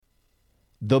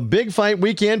The Big Fight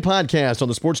Weekend podcast on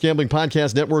the Sports Gambling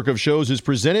Podcast Network of shows is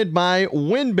presented by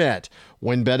WynnBET.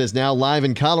 WynnBET is now live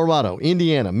in Colorado,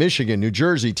 Indiana, Michigan, New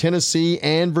Jersey, Tennessee,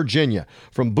 and Virginia.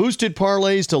 From boosted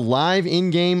parlays to live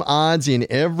in-game odds in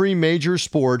every major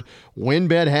sport,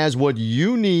 WynnBET has what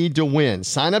you need to win.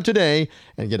 Sign up today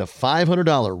and get a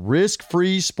 $500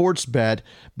 risk-free sports bet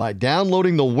by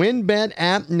downloading the WynnBET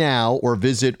app now or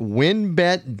visit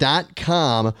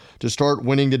wynnbet.com to start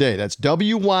winning today. That's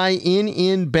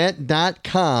WYNNBet.com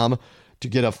to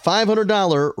get a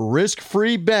 $500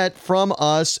 risk-free bet from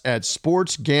us at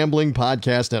Sports Gambling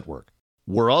Podcast Network.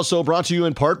 We're also brought to you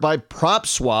in part by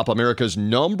PropSwap, America's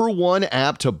 #1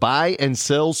 app to buy and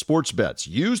sell sports bets.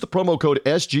 Use the promo code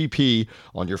SGP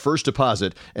on your first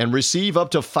deposit and receive up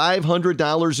to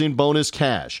 $500 in bonus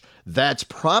cash. That's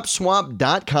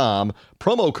PropSwap.com,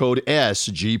 promo code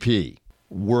SGP.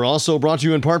 We're also brought to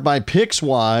you in part by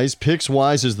PicksWise.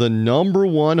 PicksWise is the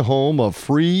 #1 home of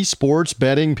free sports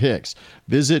betting picks.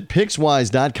 Visit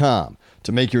PicksWise.com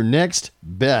to make your next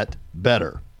bet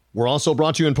better. We're also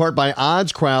brought to you in part by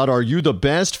OddsCrowd. Are you the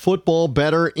best football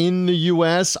bettor in the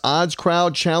U.S.?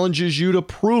 OddsCrowd challenges you to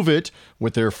prove it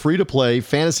with their free-to-play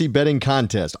fantasy betting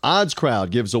contest. OddsCrowd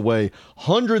gives away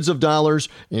hundreds of dollars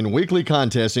in weekly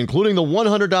contests, including the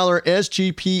 $100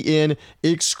 SGPN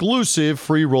exclusive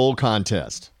free roll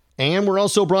contest. And we're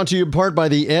also brought to you in part by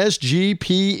the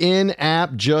SGPN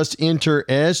app. Just enter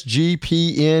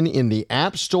SGPN in the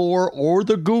App Store or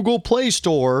the Google Play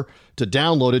Store to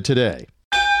download it today.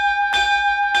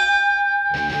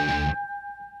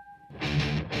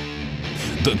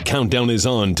 The countdown is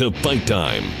on to fight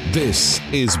time. This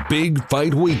is Big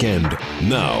Fight Weekend.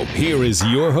 Now, here is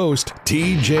your host,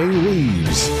 TJ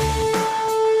Reeves.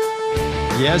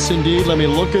 Yes, indeed. Let me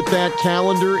look at that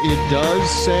calendar. It does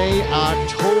say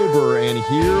October, and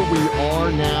here we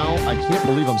are now. I can't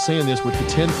believe I'm saying this with the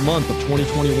 10th month of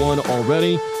 2021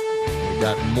 already. We've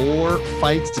got more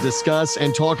fights to discuss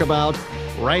and talk about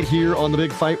right here on the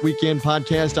Big Fight Weekend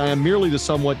podcast. I am merely the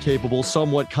somewhat capable,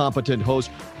 somewhat competent host.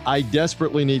 I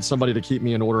desperately need somebody to keep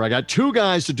me in order. I got two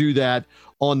guys to do that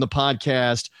on the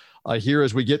podcast here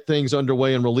as we get things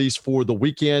underway and released for the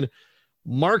weekend.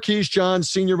 Marquise John,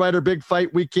 senior writer,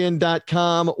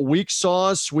 BigFightWeekend.com. Weak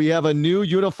sauce. We have a new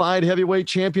unified heavyweight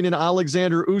champion in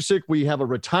Alexander Usyk. We have a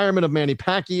retirement of Manny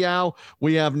Pacquiao.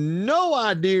 We have no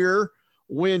idea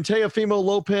when Teofimo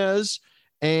Lopez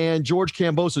and George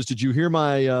Kambosos. Did you hear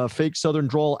my fake Southern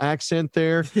drawl accent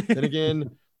there? Then again,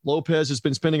 Lopez has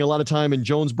been spending a lot of time in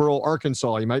Jonesboro,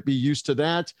 Arkansas. He might be used to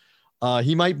that.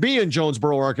 He might be in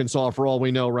Jonesboro, Arkansas, for all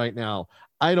we know right now.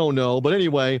 I don't know. But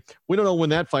anyway, we don't know when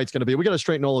that fight's going to be. We got to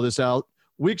straighten all of this out.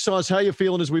 Weak Sauce, how you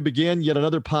feeling as we begin yet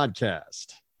another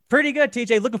podcast? Pretty good,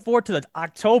 TJ. Looking forward to the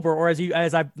October, or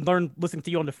as I've learned listening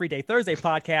to you on the Free Day Thursday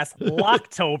podcast,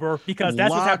 Locktober, because that's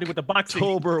what's happening with the boxing.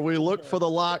 October. We look for the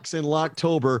locks in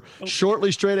Locktober.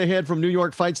 Shortly, straight ahead from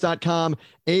NewYorkFights.com,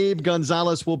 Abe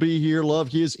Gonzalez will be here. Love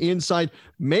his insight.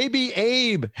 Maybe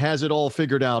Abe has it all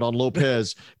figured out on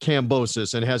Lopez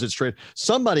Kambosos and has it straight.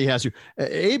 Somebody has to.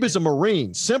 Abe is a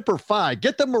Marine. Semper Fi.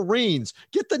 Get the Marines.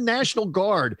 Get the National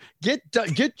Guard. Get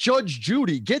Judge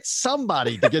Judy. Get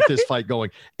somebody to get this fight going.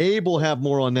 Abe will have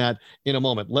more on that in a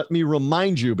moment. Let me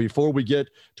remind you before we get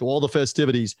to all the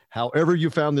festivities, however you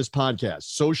found this podcast,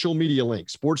 social media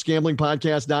links,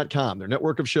 sportsgamblingpodcast.com, their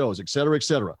network of shows, et cetera, et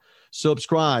cetera.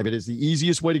 Subscribe. It is the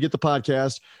easiest way to get the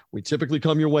podcast. We typically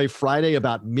come your way Friday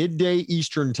about midday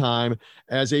Eastern time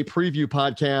as a preview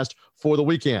podcast for the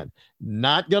weekend.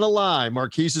 Not going to lie,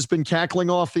 Marquise has been cackling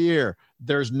off the air.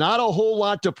 There's not a whole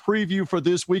lot to preview for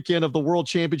this weekend of the World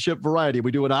Championship variety.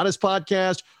 We do an honest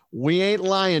podcast. We ain't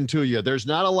lying to you. There's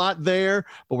not a lot there,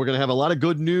 but we're going to have a lot of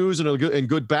good news and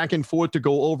good back and forth to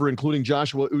go over, including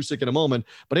Joshua Usyk in a moment.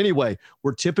 But anyway,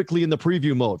 we're typically in the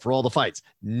preview mode for all the fights.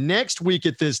 Next week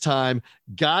at this time,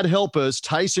 God help us,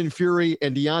 Tyson Fury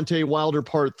and Deontay Wilder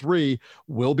Part 3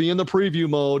 will be in the preview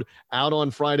mode out on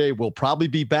Friday. We'll probably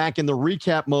be back in the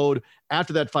recap mode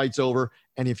after that fight's over.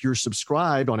 And if you're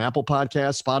subscribed on Apple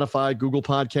Podcasts, Spotify, Google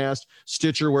Podcasts,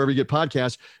 Stitcher, wherever you get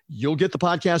podcasts, you'll get the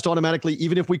podcast automatically.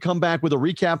 Even if we come back with a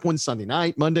recap one Sunday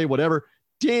night, Monday, whatever,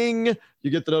 ding, you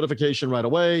get the notification right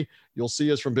away. You'll see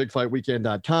us from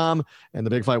BigFightWeekend.com and the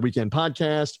Big Fight Weekend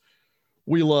podcast.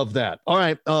 We love that. All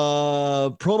right.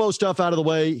 Promo stuff out of the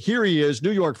way. Here he is,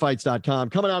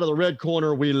 NewYorkFights.com. Coming out of the red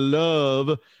corner, we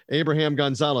love Abraham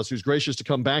Gonzalez, who's gracious to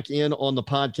come back in on the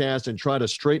podcast and try to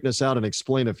straighten us out and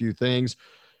explain a few things.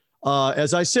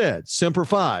 As I said, Semper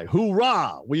Fi,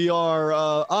 hoorah. We are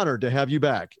honored to have you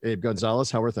back, Abe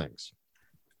Gonzalez. How are things?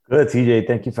 Good, TJ.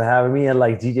 Thank you for having me. And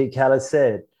like DJ Khaled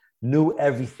said, New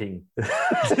everything.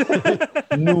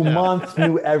 New month,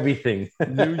 new everything.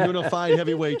 New unified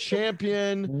heavyweight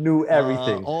champion. New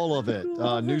everything. All of it.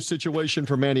 New situation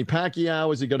for Manny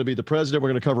Pacquiao. Is he going to be the president? We're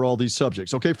going to cover all these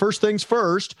subjects. Okay, first things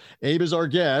first. Abe is our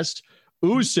guest.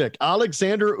 Usyk,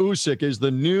 Alexander Usyk is the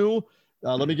new,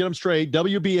 let me get them straight,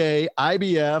 WBA,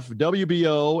 IBF,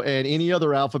 WBO, and any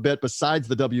other alphabet besides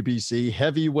the WBC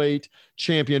heavyweight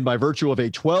champion by virtue of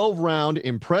a 12-round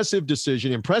impressive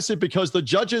decision. Impressive because the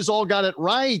judges all got it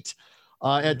right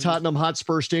at Tottenham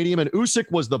Hotspur Stadium, and Usyk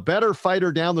was the better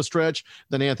fighter down the stretch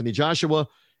than Anthony Joshua.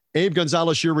 Abe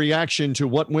Gonzalez, your reaction to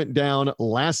what went down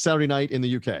last Saturday night in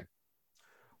the UK?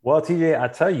 Well, TJ, I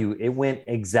tell you, it went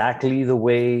exactly the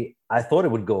way I thought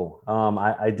it would go.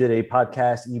 I did a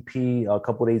podcast EP a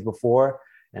couple of days before,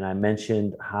 and I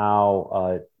mentioned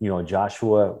how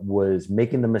Joshua was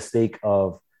making the mistake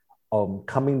of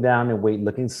coming down in weight,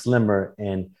 looking slimmer,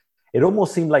 and it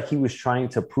almost seemed like he was trying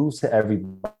to prove to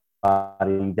everybody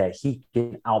that he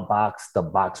can outbox the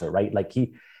boxer, right? Like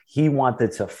he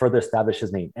wanted to further establish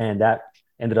his name, and that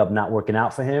ended up not working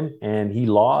out for him, and he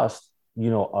lost.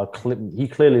 He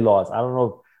clearly lost. I don't know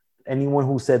if anyone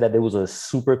who said that it was a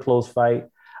super close fight.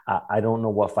 I don't know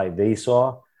what fight they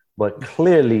saw, but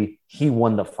clearly he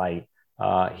won the fight.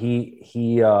 His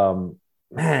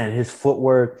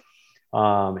footwork,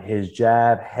 his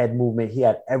jab, head movement, he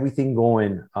had everything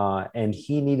going, and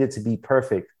he needed to be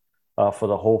perfect for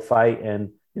the whole fight.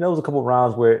 And there was a couple of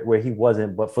rounds where he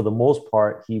wasn't, but for the most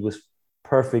part, he was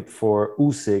perfect for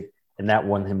Usyk, and that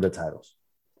won him the titles.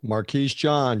 Marquise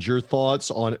Johns, your thoughts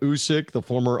on Usyk, the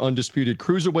former undisputed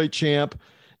cruiserweight champ,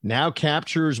 now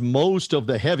captures most of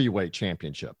the heavyweight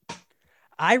championship.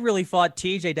 I really thought,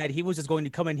 TJ, that he was just going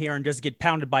to come in here and just get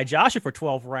pounded by Joshua for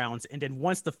 12 rounds. And then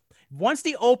once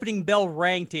the opening bell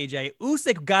rang, TJ,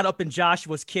 Usyk got up in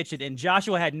Joshua's kitchen, and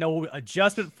Joshua had no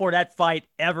adjustment for that fight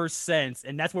ever since.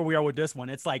 And that's where we are with this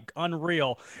one. It's like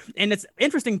unreal. And it's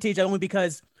interesting, TJ, only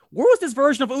because where was this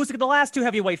version of Usyk in the last two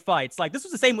heavyweight fights? Like, this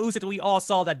was the same Usyk that we all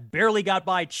saw that barely got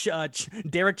by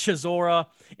Derek Chisora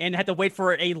and had to wait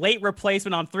for a late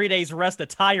replacement on 3 days rest to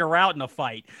tire out in a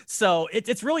fight. So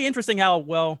it's really interesting how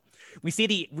well we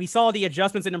saw the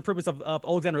adjustments and improvements of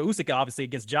Alexander Usyk, obviously,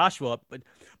 against Joshua. But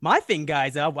my thing,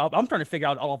 guys, I'm trying to figure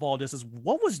out all this is,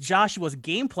 what was Joshua's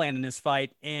game plan in this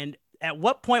fight, and at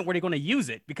what point were they going to use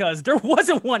it? Because there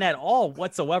wasn't one at all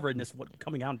whatsoever in this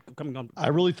coming on. I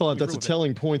really thought that's a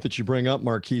telling point that you bring up,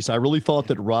 Marquise. I really thought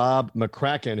that Rob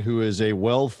McCracken, who is a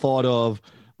well thought of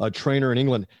trainer in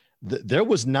England, there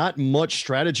was not much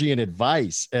strategy and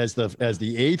advice as the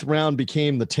 8th round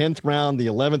became the 10th round, the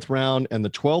 11th round, and the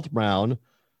 12th round.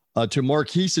 To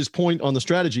Marquise's point on the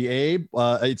strategy, Abe,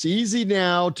 it's easy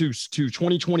now to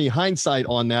 2020 hindsight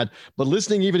on that, but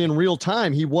listening even in real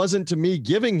time, he wasn't, to me,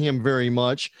 giving him very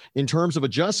much in terms of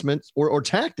adjustments or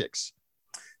tactics.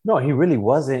 No, he really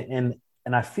wasn't.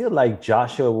 And I feel like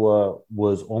Joshua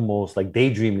was almost like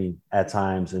daydreaming at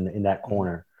times in that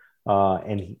corner.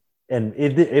 And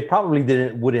it probably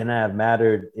wouldn't have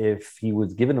mattered if he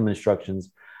was giving them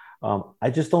instructions. I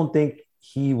just don't think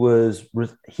he was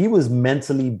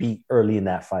mentally beat early in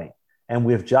that fight. And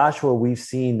with Joshua, we've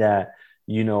seen that,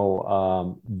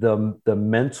 the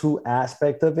mental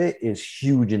aspect of it is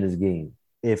huge in his game.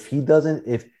 If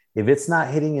it's not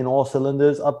hitting in all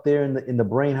cylinders up there in the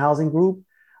brain housing group,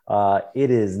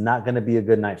 it is not going to be a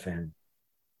good night for him.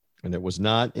 And it was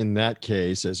not in that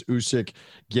case, as Usyk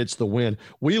gets the win.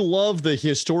 We love the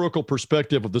historical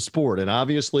perspective of the sport. And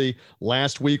obviously,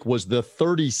 last week was the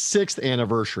 36th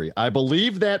anniversary. I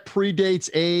believe that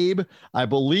predates Abe. I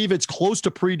believe it's close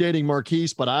to predating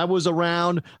Marquise, but I was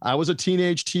around. I was a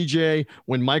teenage TJ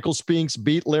when Michael Spinks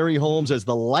beat Larry Holmes as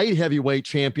the light heavyweight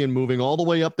champion, moving all the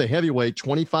way up to heavyweight,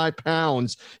 25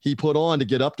 pounds he put on to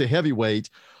get up to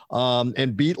heavyweight.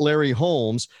 And beat Larry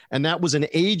Holmes. And that was an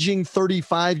aging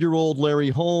 35-year-old Larry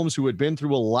Holmes who had been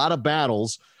through a lot of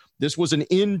battles. This was an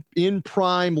in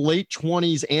prime late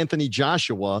 20s Anthony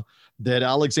Joshua that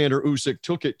Alexander Usyk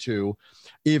took it to.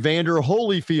 Evander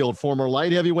Holyfield, former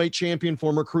light heavyweight champion,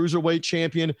 former cruiserweight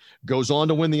champion, goes on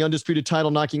to win the undisputed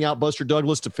title, knocking out Buster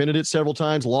Douglas, defended it several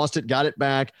times, lost it, got it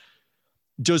back.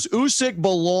 Does Usyk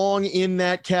belong in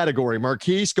that category?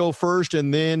 Marquise, go first,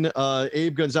 and then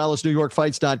Abe Gonzalez,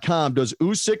 NewYorkFights.com. Does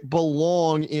Usyk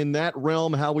belong in that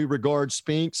realm, how we regard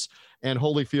Spinks and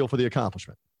Holyfield for the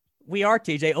accomplishment? We are,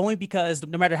 TJ, only because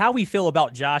no matter how we feel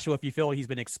about Joshua, if you feel he's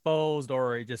been exposed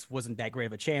or it just wasn't that great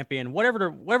of a champion,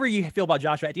 whatever you feel about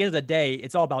Joshua, at the end of the day,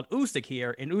 it's all about Usyk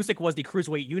here. And Usyk was the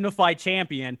cruiserweight unified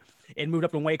champion and moved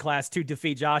up in weight class to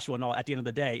defeat Joshua and all at the end of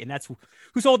the day. And that's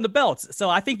who's holding the belts. So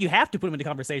I think you have to put him in the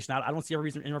conversation. I don't see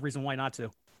any reason why not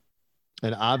to.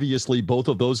 And obviously, both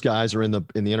of those guys are in the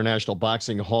International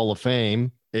Boxing Hall of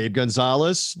Fame. Abe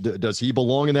Gonzalez, does he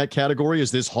belong in that category?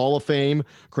 Is this Hall of Fame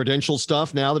credential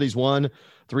stuff now that he's won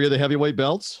 3 of the heavyweight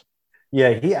belts?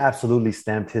 Yeah, he absolutely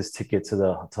stamped his ticket to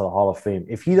the Hall of Fame.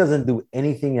 If he doesn't do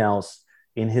anything else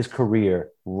in his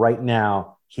career right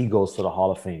now, he goes to the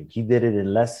Hall of Fame. He did it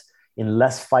in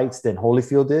less fights than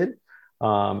Holyfield did.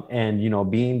 And, you know,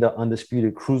 being the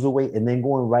undisputed cruiserweight and then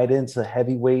going right into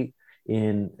heavyweight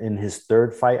in his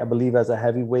 3rd fight, I believe, as a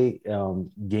heavyweight,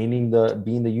 being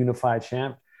the unified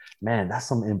champ. Man, that's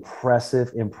some impressive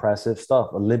stuff.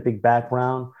 Olympic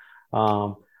background.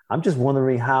 I'm just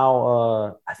wondering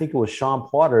how, I think it was Sean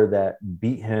Porter that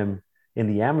beat him in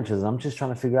the amateurs. I'm just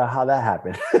trying to figure out how that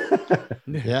happened.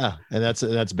 Yeah, and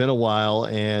that's been a while,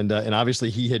 and obviously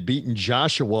he had beaten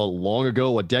Joshua long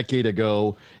ago, a decade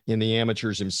ago, in the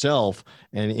amateurs himself,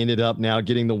 and ended up now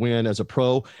getting the win as a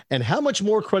pro. And how much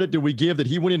more credit do we give that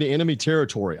he went into enemy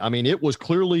territory? I mean, it was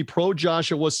clearly pro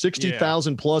Joshua,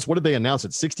 60,000 plus. What did they announce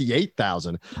it?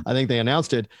 68,000. I think they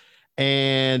announced it,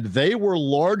 and they were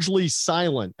largely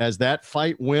silent as that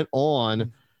fight went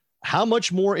on. How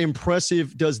much more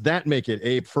impressive does that make it,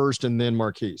 Abe first and then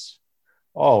Marquise?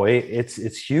 Oh, it's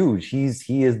huge. He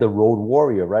is the road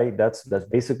warrior, right? That's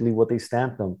basically what they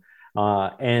stamped him.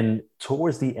 And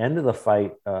towards the end of the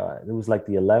fight, it was like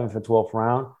the 11th and 12th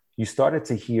round. You started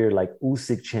to hear like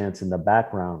Usyk chants in the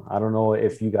background. I don't know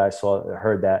if you guys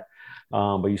heard that,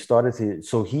 but you started to.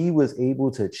 So he was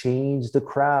able to change the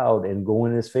crowd and go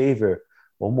in his favor,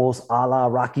 almost a la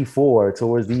Rocky IV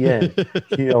towards the end.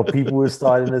 You know, people were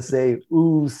starting to say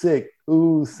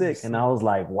Usyk, and I was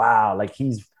like, wow, like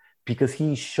because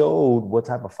he showed what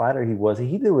type of fighter he was.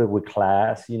 He did it with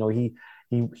class. You know, he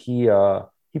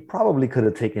probably could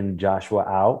have taken Joshua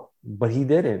out, but he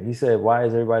didn't. He said, why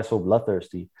is everybody so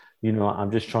bloodthirsty? You know,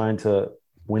 I'm just trying to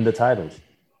win the titles.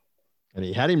 And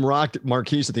he had him rocked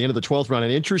Marquise at the end of the 12th round.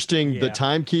 And interesting, the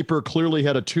timekeeper clearly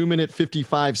had a 2-minute,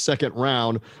 55-second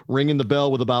round, ringing the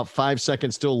bell with about 5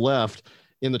 seconds still left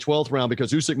in the 12th round,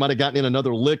 because Usyk might have gotten in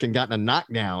another lick and gotten a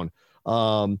knockdown.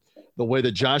 The way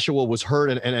that Joshua was hurt.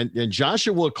 And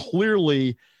Joshua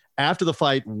clearly, after the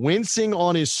fight, wincing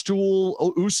on his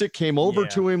stool. Usyk came over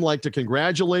to him like to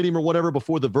congratulate him or whatever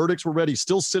before the verdicts were ready.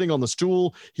 Still sitting on the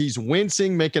stool. He's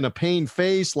wincing, making a pained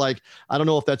face. Like, I don't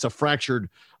know if that's a fractured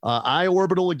eye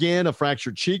orbital again, a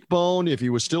fractured cheekbone, if he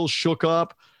was still shook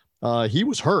up. He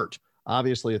was hurt,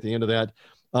 obviously, at the end of that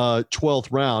 12th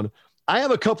round. I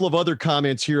have a couple of other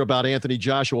comments here about Anthony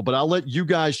Joshua, but I'll let you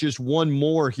guys just one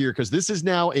more here, because this is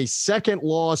now a 2nd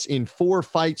loss in 4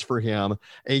 fights for him,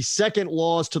 a 2nd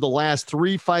loss to the last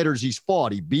 3 fighters he's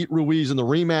fought. He beat Ruiz in the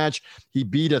rematch. He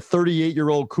beat a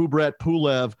 38-year-old Kubrat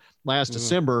Pulev last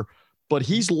December, but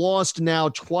he's lost now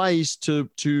twice to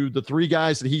the 3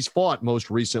 guys that he's fought most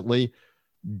recently.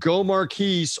 Go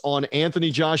Marquise on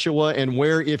Anthony Joshua and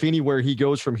where, if anywhere, he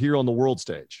goes from here on the world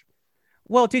stage.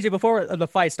 Well, TJ, before the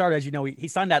fight started, as you know, he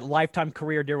signed that lifetime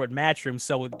career deal with Matchroom,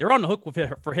 so they're on the hook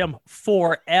for him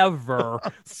forever.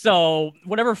 So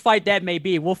whatever fight that may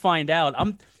be, we'll find out.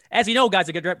 As you know, guys,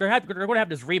 they're going to have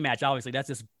this rematch. Obviously, that's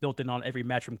just built in on every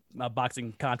Matchroom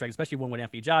boxing contract, especially one with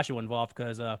Anthony Joshua involved,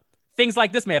 because things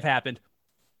like this may have happened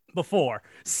before.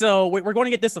 So we're going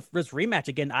to get this rematch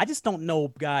again. I just don't know,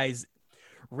 guys,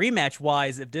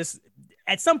 rematch-wise, if this –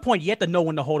 at some point, you have to know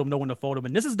when to hold him, know when to fold him.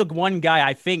 And this is the one guy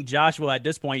I think Joshua at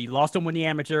this point, he lost him in the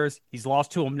amateurs. He's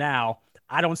lost to him now.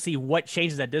 I don't see what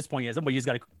changes at this point yet. Somebody just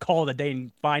got to call it a day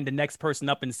and find the next person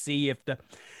up and see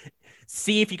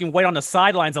if you can wait on the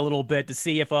sidelines a little bit to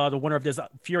see if the winner of this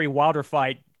Fury Wilder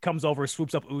fight comes over,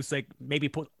 swoops up Usyk, maybe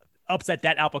upset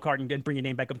that apple cart and then bring your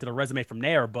name back up to the resume from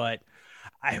there. But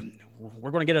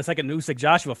we're going to get a second Usyk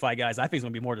Joshua fight, guys. I think it's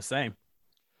going to be more the same.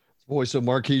 Voice of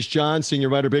Marquise John, senior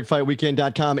writer,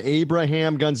 BigFightWeekend.com,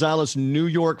 Abraham Gonzalez,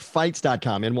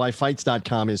 NewYorkFights.com,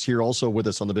 NYFights.com is here also with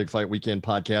us on the Big Fight Weekend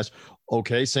podcast.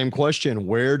 Okay, same question.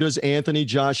 Where does Anthony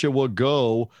Joshua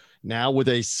go now with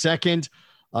a second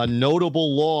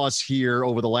notable loss here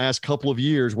over the last couple of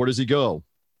years? Where does he go?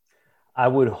 I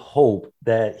would hope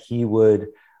that he would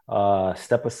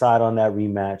step aside on that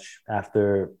rematch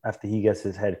after he gets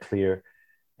his head clear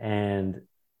and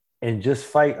just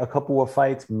fight a couple of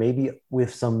fights, maybe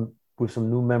with some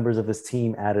new members of his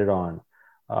team added on,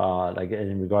 like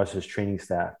in regards to his training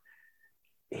staff.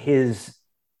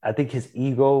 I think his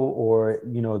ego, or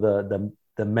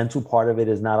the mental part of it,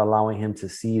 is not allowing him to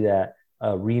see that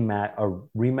a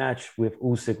rematch with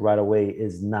Usyk right away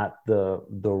is not the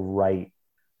right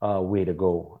way to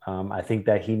go. I think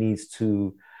that he needs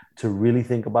to really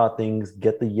think about things,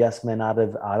 get the yes men out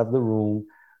of the room,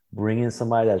 bring in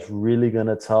somebody that's really going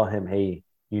to tell him, hey,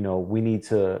 we need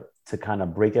to to kind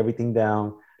of break everything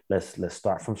down. Let's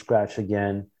start from scratch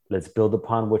again. Let's build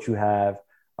upon what you have,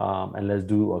 and let's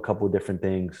do a couple of different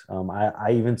things.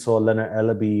 I even saw Leonard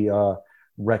Ellaby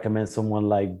recommend someone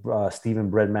like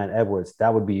Stephen Breadman Edwards.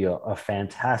 That would be a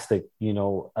fantastic,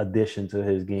 addition to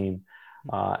his game.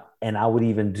 And I would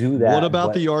even do that. What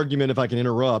about the argument, if I can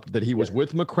interrupt, that he was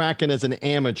with McCracken as an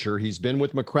amateur? He's been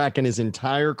with McCracken his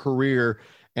entire career,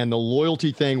 and the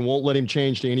loyalty thing won't let him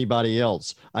change to anybody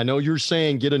else. I know you're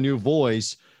saying get a new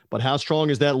voice, but how strong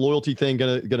is that loyalty thing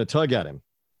gonna tug at him?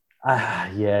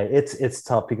 Yeah, it's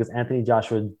tough because Anthony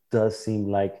Joshua does seem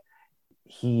like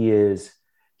he's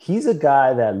a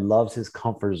guy that loves his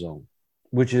comfort zone,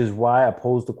 which is why I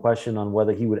posed the question on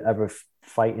whether he would ever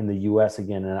fight in the U.S.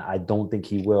 again, and I don't think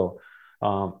he will.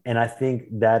 And I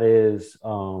think that is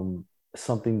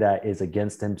something that is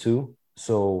against him too.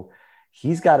 So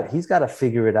he's got to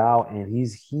figure it out, and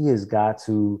he has got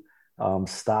to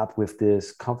stop with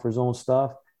this comfort zone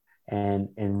stuff and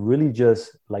really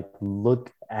just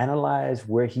analyze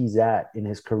where he's at in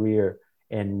his career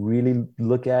and really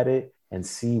look at it and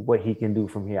see what he can do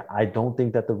from here. I don't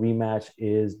think that the rematch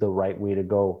is the right way to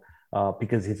go.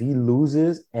 Because if he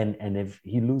loses and if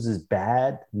he loses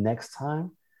bad next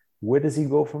time, where does he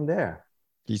go from there?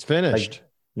 He's finished.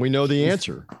 We know the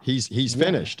answer. He's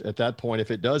finished at that point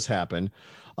if it does happen.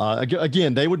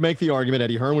 Again, they would make the argument,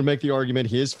 Eddie Hearn would make the argument,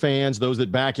 his fans, those that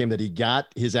back him, that he got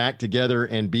his act together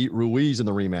and beat Ruiz in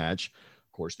the rematch.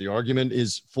 Of course, the argument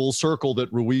is full circle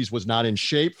that Ruiz was not in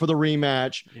shape for the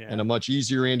rematch and a much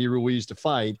easier Andy Ruiz to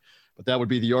fight, but that would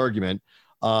be the argument.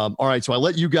 All right, so I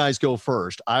let you guys go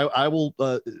first. I will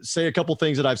say a couple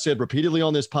things that I've said repeatedly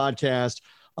on this podcast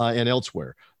and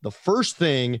elsewhere. The first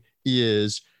thing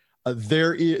is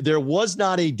there was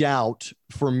not a doubt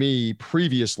for me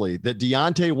previously that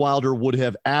Deontay Wilder would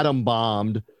have atom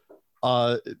bombed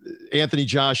Anthony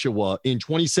Joshua in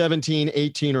 2017,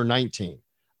 18, or 19.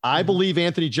 I believe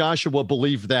Anthony Joshua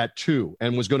believed that too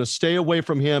and was going to stay away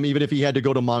from him even if he had to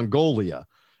go to Mongolia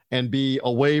and be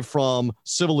away from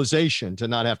civilization to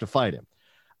not have to fight him.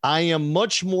 I am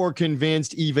much more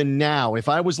convinced even now. If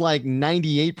I was like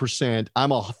 98%,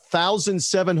 I'm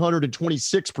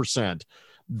 1,726%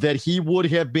 that he would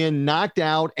have been knocked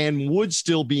out and would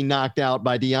still be knocked out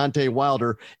by Deontay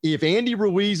Wilder. If Andy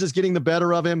Ruiz is getting the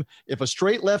better of him, if a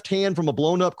straight left hand from a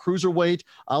blown up cruiserweight,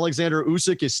 Alexander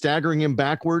Usyk, is staggering him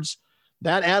backwards,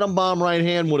 that atom bomb right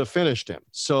hand would have finished him.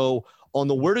 So on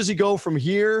the where does he go from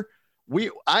here,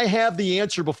 I have the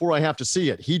answer before I have to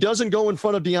see it. He doesn't go in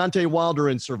front of Deontay Wilder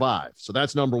and survive. So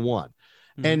that's number one.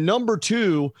 Mm-hmm. And number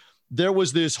two, there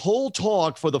was this whole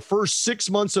talk for the first 6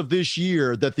 months of this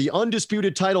year that the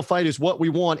undisputed title fight is what we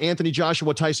want. Anthony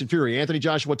Joshua, Tyson Fury, Anthony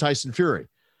Joshua, Tyson Fury.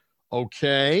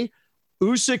 Okay.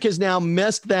 Usyk has now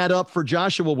messed that up for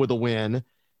Joshua with a win.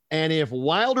 And if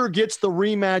Wilder gets the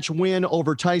rematch win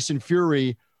over Tyson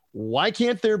Fury, why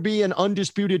can't there be an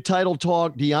undisputed title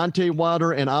talk, Deontay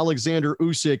Wilder and Alexander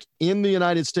Usyk in the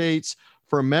United States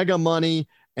for mega money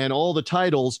and all the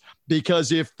titles?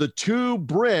 Because if the two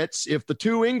Brits, if the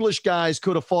two English guys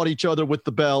could have fought each other with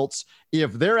the belts,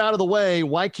 if they're out of the way,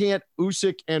 why can't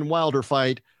Usyk and Wilder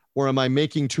fight? Or am I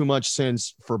making too much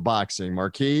sense for boxing?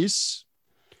 Marquise?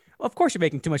 Well, of course you're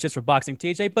making too much sense for boxing,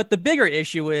 TJ. But the bigger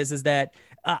issue is that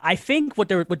I think with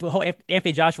the whole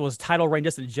Anthony Joshua's title reign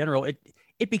just in general, it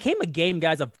became a game,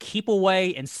 guys, of keep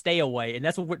away and stay away. And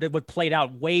that's what played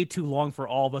out way too long for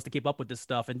all of us to keep up with this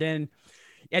stuff. And then,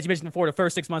 as you mentioned before, the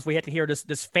first 6 months, we had to hear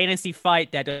this fantasy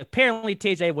fight that apparently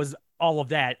TJ was all of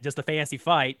that, just a fantasy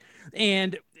fight.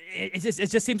 And it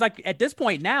just seems like at this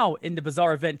point now in the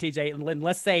bizarre event, TJ, and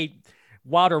let's say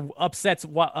Wilder upsets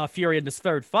Fury in this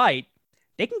third fight,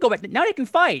 they can go back. Now they can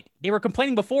fight. They were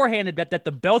complaining beforehand that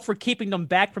the belts were keeping them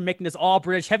back from making this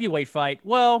all-British heavyweight fight.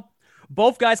 Well,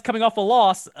 both guys coming off a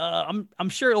loss, I'm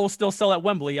sure it will still sell at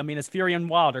Wembley. I mean, it's Fury and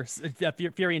Wilder,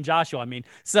 Fury and Joshua. I mean,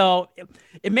 so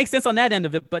it makes sense on that end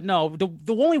of it. But no, the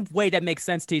only way that makes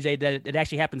sense, TJ, that it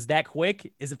actually happens that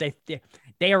quick is if they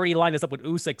already lined this up with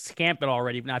Usyk's camp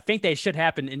already. And I think they should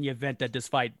happen in the event that this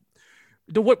fight.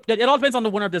 It all depends on the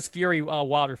winner of this Fury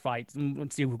Wilder fight.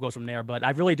 Let's see who goes from there. But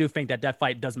I really do think that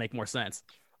fight does make more sense.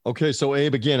 Okay, so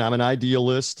Abe, again, I'm an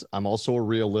idealist. I'm also a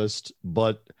realist.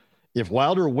 But if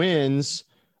Wilder wins,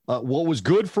 what was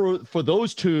good for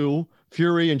those two,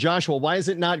 Fury and Joshua, why is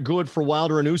it not good for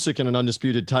Wilder and Usyk in an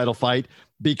undisputed title fight?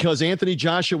 Because Anthony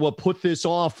Joshua put this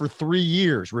off for 3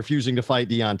 years, refusing to fight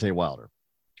Deontay Wilder.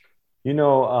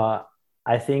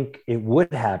 I think it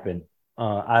would happen.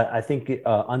 I think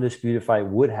undisputed fight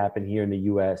would happen here in the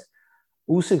U.S.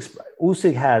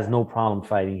 Usyk has no problem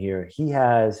fighting here. He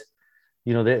has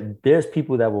there's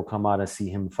people that will come out and see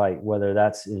him fight, whether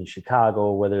that's in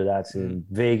Chicago, whether that's in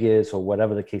Vegas, or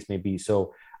whatever the case may be.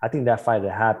 So I think that fight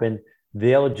that happened,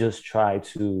 they'll just try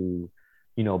to,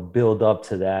 build up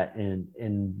to that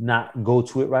and not go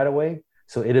to it right away.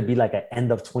 So it'll be like an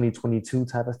end of 2022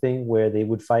 type of thing where they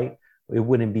would fight. It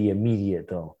wouldn't be immediate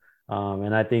though.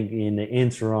 And I think in the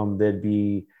interim, there'd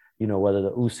be, whether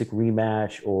the Usyk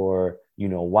rematch or,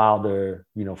 Wilder,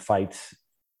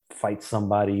 fight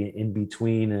somebody in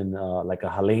between, and like a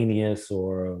Hellenius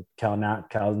or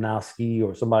Kalinowski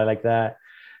or somebody like that,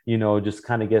 just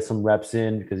kind of get some reps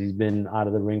in because he's been out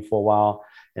of the ring for a while.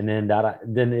 And then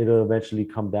it'll eventually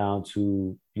come down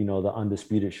to, the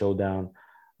Undisputed Showdown,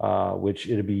 which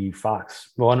it'll be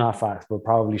Fox. Well, not Fox, but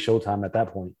probably Showtime at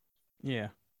that point. Yeah.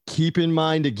 Keep in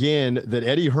mind again that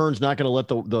Eddie Hearn's not going to let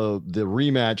the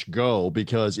rematch go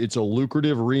because it's a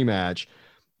lucrative rematch.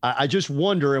 I just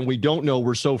wonder, and we don't know,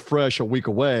 we're so fresh a week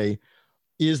away,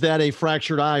 is that a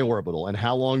fractured eye orbital? And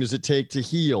how long does it take to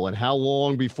heal? And how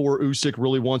long before Usyk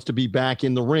really wants to be back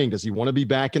in the ring? Does he want to be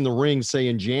back in the ring, say,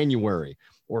 in January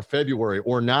or February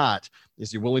or not?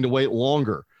 Is he willing to wait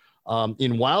longer?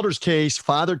 In Wilder's case,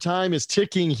 father time is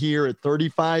ticking here at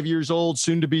 35 years old,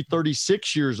 soon to be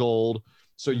 36 years old.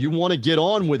 So you want to get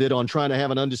on with it on trying to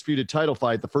have an undisputed title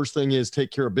fight. The first thing is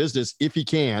take care of business, if he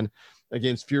can,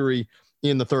 against Fury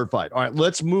in the third fight. All right,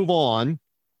 let's move on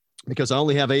because I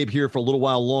only have Abe here for a little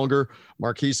while longer.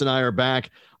 Marquise and I are back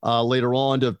later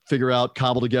on to figure out,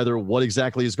 cobble together what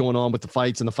exactly is going on with the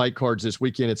fights and the fight cards this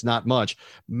weekend. It's not much.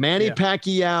 Manny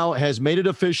Pacquiao has made it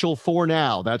official for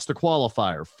now. That's the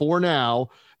qualifier. For now,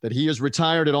 that he is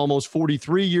retired at almost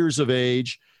 43 years of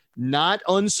age. Not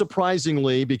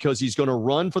unsurprisingly, because he's going to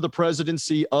run for the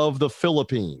presidency of the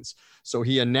Philippines. So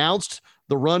he announced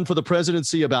the run for the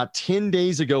presidency about 10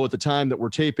 days ago at the time that we're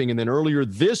taping. And then earlier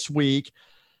this week,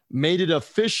 made it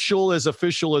official as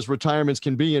retirements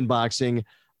can be in boxing.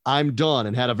 I'm done,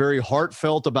 and had a very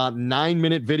heartfelt, about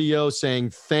 9-minute video saying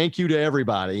thank you to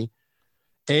everybody.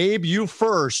 Abe, you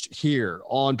first here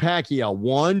on Pacquiao.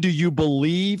 One, do you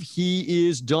believe he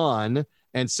is done?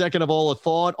 And second of all, a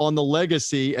thought on the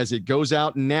legacy as it goes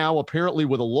out now, apparently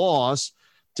with a loss,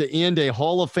 to end a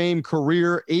Hall of Fame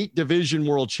career, 8 division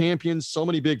world champions, so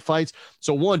many big fights.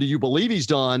 So one, do you believe he's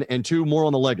done? And two, more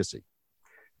on the legacy.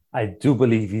 I do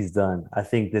believe he's done. I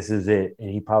think this is it. And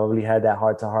he probably had that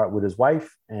heart-to-heart with his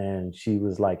wife, and she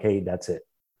was like, hey, that's it.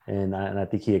 And I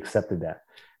think he accepted that.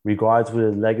 Regards with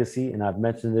his legacy, and I've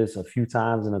mentioned this a few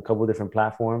times in a couple of different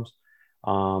platforms,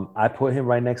 I put him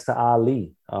right next to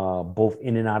Ali, both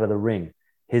in and out of the ring.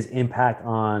 His impact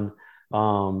on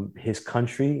his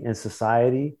country and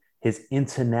society, his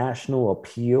international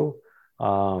appeal.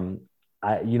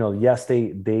 Yes,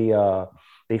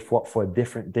 they fought for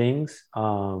different things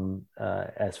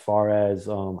as far as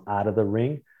out of the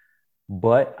ring,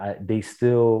 but they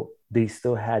still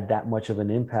had that much of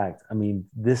an impact. I mean,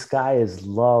 this guy is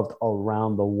loved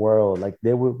around the world. Like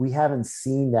we haven't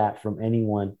seen that from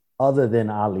anyone other than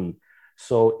Ali.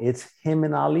 So it's him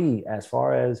and Ali as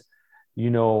far as,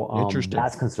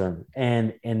 that's concerned.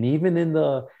 And even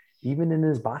in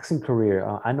his boxing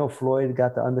career, I know Floyd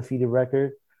got the undefeated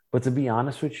record, but to be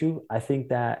honest with you, I think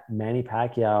that Manny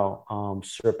Pacquiao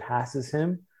surpasses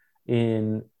him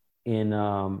in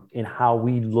how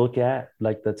we look at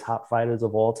like the top fighters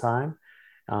of all time,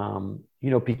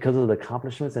 because of the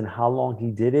accomplishments and how long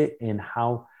he did it and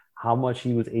how much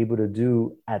he was able to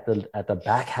do at the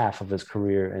back half of his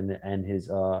career and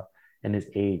his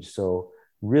age. So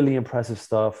really impressive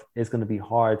stuff. It's going to be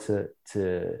hard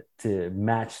to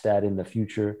match that in the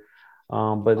future.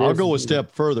 But I'll go a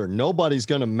step further. Nobody's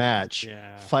going to match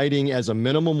fighting as a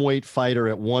minimum weight fighter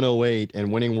at 108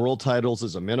 and winning world titles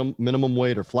as a minimum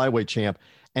weight or flyweight champ,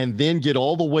 and then get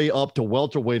all the way up to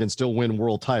welterweight and still win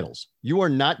world titles. You are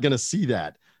not going to see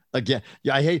that again.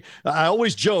 Yeah, I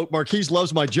always joke. Marquise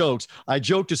loves my jokes. I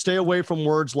joke to stay away from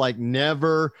words like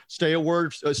never, stay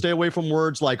away from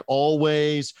words like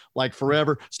always, like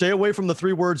forever. Stay away from the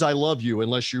 3 words I love you.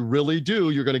 Unless you really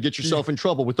do, you're going to get yourself in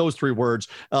trouble with those 3 words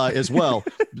as well.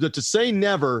 But to say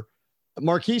never,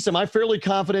 Marquise, am I fairly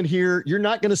confident here? You're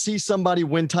not going to see somebody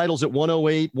win titles at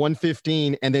 108,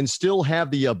 115, and then still have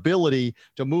the ability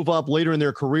to move up later in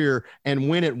their career and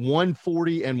win at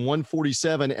 140 and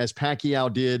 147 as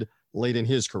Pacquiao did late in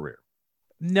his career.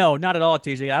 No, not at all,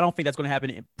 TJ. I don't think that's going to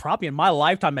happen probably in my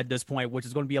lifetime at this point, which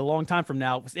is going to be a long time from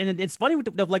now. And it's funny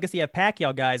with the legacy of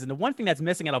Pacquiao, guys. And the one thing that's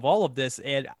missing out of all of this,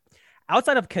 and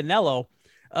outside of Canelo,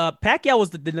 Pacquiao was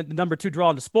the number 2 draw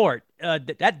in the sport.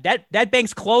 That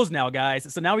bank's closed now,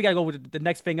 guys. So now we got to go with the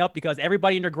next thing up because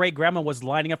everybody and their great grandma was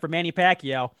lining up for Manny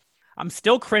Pacquiao. I'm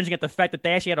still cringing at the fact that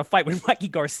they actually had a fight when Mikey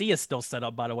Garcia still set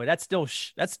up, by the way. That's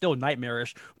still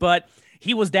nightmarish. But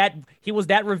he was that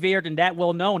revered and that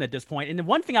well known at this point. And the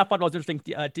one thing I thought was interesting,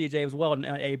 TJ, as well, and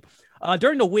Abe,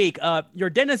 during the week, your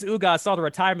Dennis Ugas saw the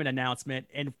retirement announcement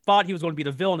and thought he was going to be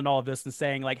the villain in all of this, and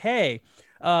saying like, "Hey,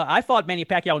 I fought Manny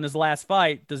Pacquiao in his last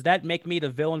fight. Does that make me the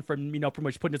villain for pretty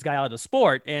much putting this guy out of the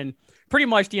sport?" And pretty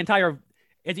much the entire,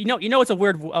 it's a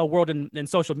weird world in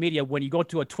social media when you go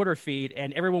to a Twitter feed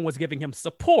and everyone was giving him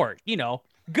support,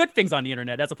 good things on the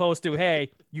internet, as opposed to, hey,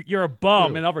 you're a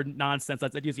bum and other nonsense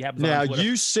that usually happens. Now, on Twitter.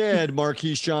 you said,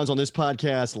 Marquise Johns, on this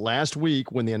podcast last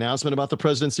week when the announcement about the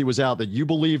presidency was out, that you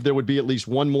believed there would be at least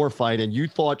one more fight, and you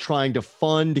thought trying to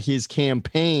fund his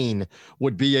campaign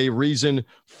would be a reason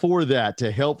for that,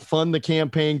 to help fund the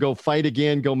campaign, go fight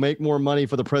again, go make more money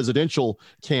for the presidential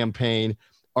campaign.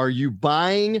 Are you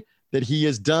buying that he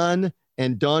is done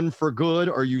and done for good?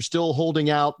 Or are you still holding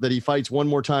out that he fights one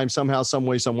more time somehow, some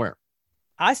way, somewhere?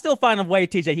 I still find a way,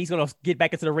 TJ, he's going to get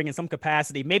back into the ring in some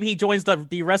capacity. Maybe he joins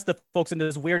the rest of the folks in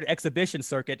this weird exhibition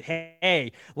circuit.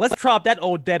 Hey, let's drop that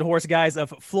old dead horse, guys,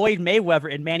 of Floyd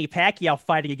Mayweather and Manny Pacquiao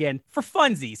fighting again for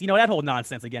funsies. That whole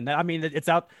nonsense again. I mean, it's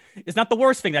not the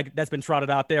worst thing that's been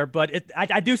trotted out there, but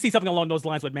I do see something along those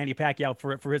lines with Manny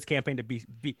Pacquiao for his campaign to be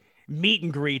meet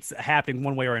and greets happening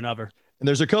one way or another. And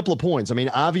there's a couple of points. I mean,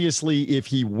 obviously, if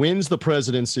he wins the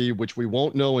presidency, which we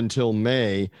won't know until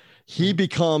May, he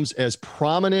becomes as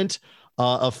prominent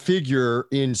a figure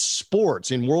in sports,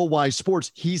 in worldwide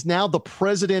sports. He's now the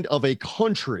president of a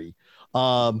country.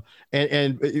 And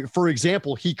for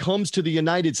example, he comes to the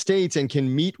United States and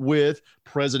can meet with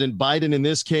President Biden in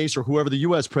this case, or whoever the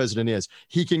U.S. president is.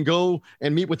 He can go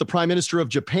and meet with the Prime Minister of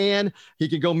Japan. He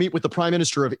can go meet with the Prime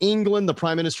Minister of England, the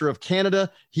Prime Minister of Canada.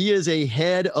 He is a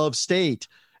head of state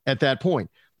at that point.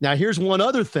 Now, here's one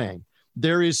other thing.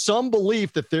 There is some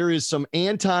belief that there is some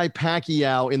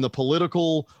anti-Pacquiao in the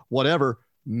political whatever.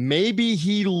 Maybe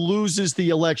he loses the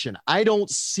election. I don't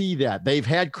see that. They've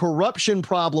had corruption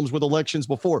problems with elections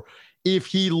before. If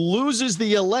he loses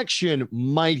the election,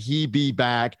 might he be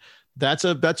back? That's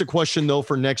a question, though,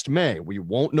 for next May. We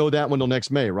won't know that one till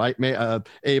next May, right?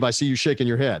 Abe, I see you shaking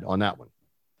your head on that one.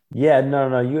 Yeah,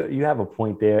 no, you have a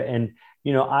point there. And,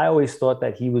 I always thought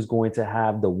that he was going to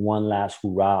have the one last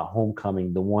hurrah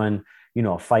homecoming, the one,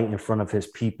 fight in front of his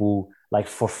people, like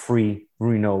for free,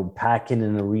 packing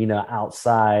an arena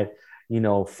outside,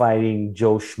 fighting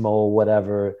Joe Schmo,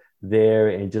 whatever, there,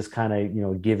 and just kind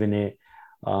of, giving it,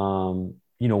 one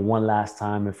last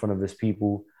time in front of his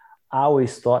people. I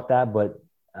always thought that, but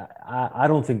I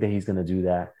don't think that he's going to do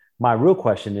that. My real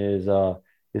question is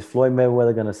Floyd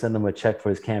Mayweather going to send him a check for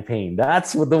his campaign?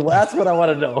 That's what I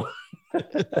want to know.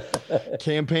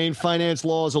 Campaign finance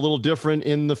law is a little different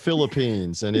in the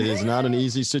Philippines, and it is not an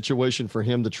easy situation for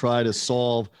him to try to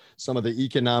solve some of the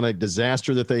economic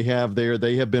disaster that they have there.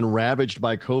 They have been ravaged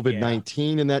by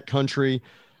COVID-19 in that country.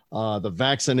 The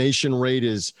vaccination rate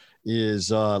is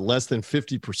less than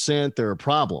 50%. There are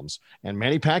problems, and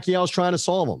Manny Pacquiao is trying to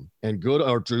solve them, and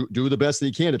do the best that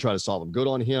he can to try to solve them. Good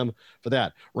on him for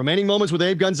that. Remaining moments with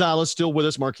Abe Gonzalez, still with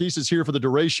us. Marquise is here for the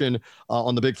duration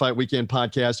on the Big Fight Weekend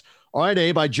podcast. All right,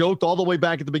 Abe, I joked all the way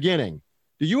back at the beginning.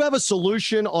 Do you have a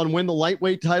solution on when the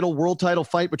lightweight world title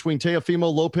fight between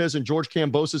Teofimo Lopez and George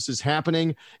Kambosos is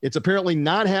happening? It's apparently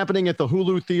not happening at the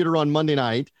Hulu Theater on Monday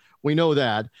night. We know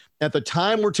that. At the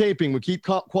time we're taping, we keep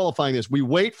qualifying this. We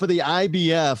wait for the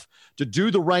IBF to do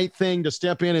the right thing, to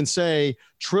step in and say,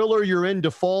 Triller, you're in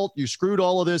default. You screwed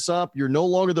all of this up. You're no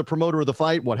longer the promoter of the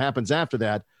fight. What happens after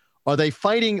that? Are they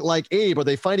fighting like Abe? Are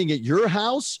they fighting at your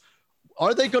house?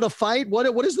 Are they going to fight?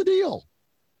 What is the deal?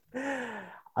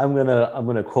 I'm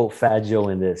gonna quote Fat Joe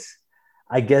in this.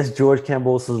 I guess George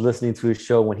Kambosos was listening to his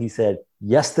show when he said,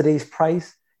 yesterday's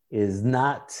price is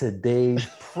not today's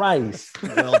price.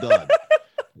 Well done.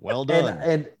 Well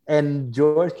done. And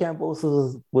George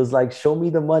Kambosos was like, show me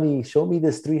the money. Show me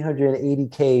this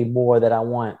 $380K more that I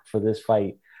want for this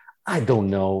fight. I don't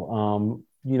know.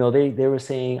 They were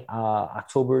saying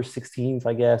October 16th,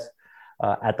 I guess,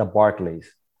 at the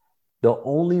Barclays. The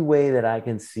only way that I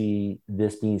can see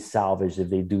this being salvaged if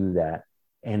they do that,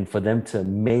 and for them to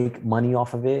make money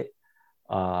off of it,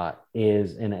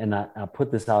 is, and I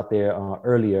put this out there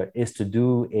earlier, is to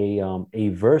do a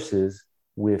versus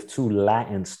with two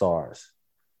Latin stars.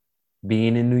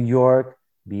 Being in New York,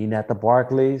 being at the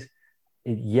Barclays,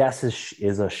 yes,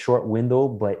 is a short window,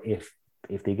 but if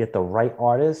they get the right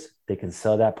artist, they can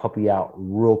sell that puppy out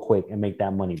real quick and make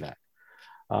that money back.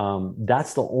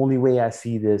 That's the only way I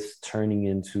see this turning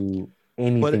into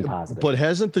anything positive. But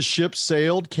hasn't the ship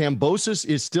sailed? Kambosos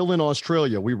is still in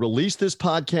Australia. We released this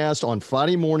podcast on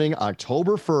Friday morning,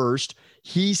 October 1st.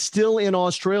 He's still in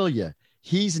Australia.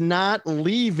 He's not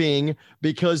leaving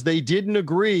because they didn't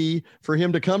agree for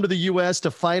him to come to the U.S.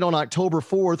 to fight on October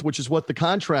 4th, which is what the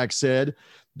contract said.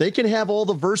 They can have all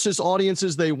the Versus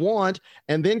audiences they want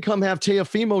and then come have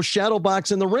Teofimo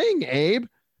shadowbox in the ring, Abe,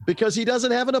 because he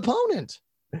doesn't have an opponent.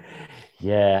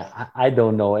 Yeah, I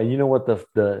don't know. And you know what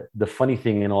the funny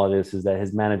thing in all this is that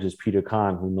his manager is Peter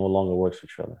Khan, who no longer works for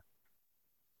Triller.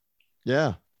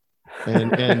 Yeah.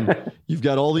 And you've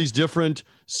got all these different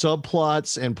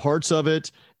subplots and parts of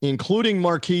it, including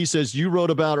Marquise, as you wrote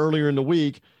about earlier in the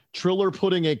week, Triller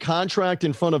putting a contract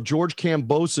in front of George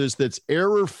Kambosos that's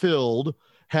error-filled,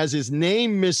 has his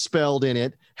name misspelled in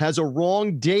it, has a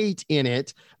wrong date in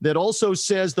it, that also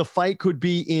says the fight could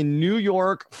be in New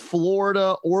York,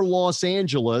 Florida, or Los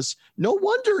Angeles. No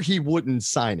wonder he wouldn't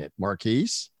sign it,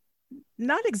 Marquise.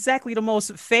 Not exactly the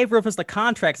most favorable of the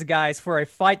contracts, guys, for a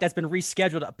fight that's been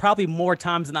rescheduled probably more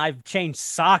times than I've changed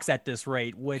socks at this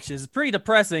rate, which is pretty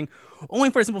depressing.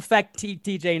 Only for the simple fact,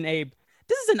 TJ and Abe,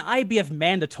 this is an IBF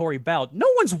mandatory bout. No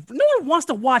one wants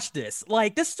to watch this.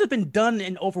 Like, this should have been done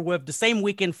and over with the same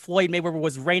weekend Floyd Mayweather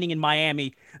was reigning in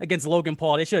Miami against Logan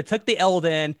Paul. They should have took the L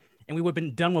then, and we would have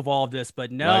been done with all of this.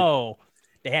 But no,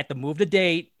 They had to move the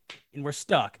date, and we're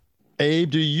stuck.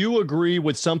 Abe, do you agree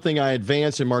with something I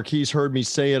advanced, and Marquise heard me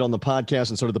say it on the podcast,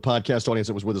 and so did the podcast audience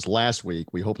that was with us last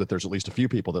week? We hope that there's at least a few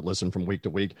people that listen from week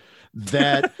to week,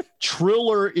 that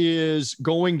Triller is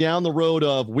going down the road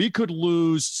of, we could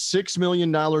lose $6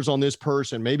 million on this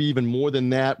person, maybe even more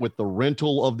than that with the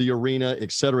rental of the arena,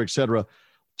 et cetera, et cetera.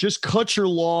 Just cut your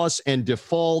loss and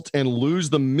default and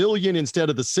lose the $1 million instead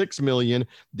of the $6 million.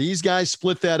 These guys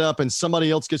split that up and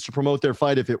somebody else gets to promote their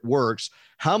fight if it works.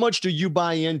 How much do you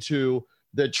buy into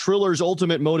that Triller's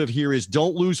ultimate motive here is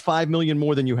don't lose $5 million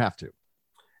more than you have to?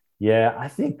 Yeah, I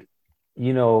think,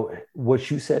 what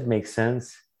you said makes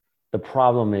sense. The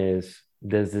problem is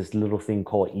there's this little thing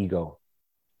called ego,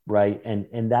 right?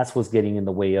 And that's what's getting in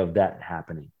the way of that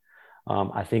happening.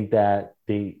 I think that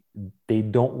they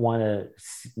don't want to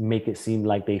make it seem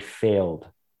like they failed,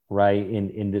 right,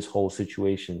 in this whole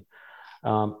situation.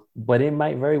 But it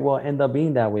might very well end up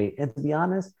being that way. And to be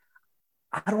honest,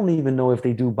 I don't even know if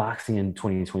they do boxing in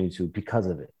 2022 because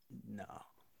of it. No.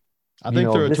 I think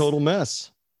they're a total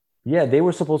mess. Yeah, they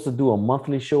were supposed to do a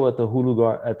monthly show at the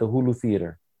Hulu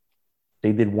Theater.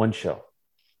 They did one show.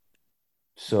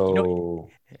 So...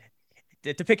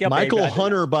 to pick up Michael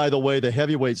Hunter, by the way, the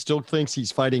heavyweight, still thinks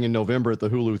he's fighting in November at the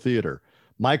Hulu Theater.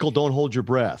 Michael, don't hold your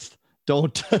breath.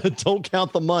 Don't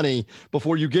count the money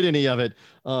before you get any of it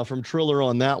from Triller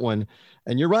on that one.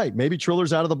 And you're right. Maybe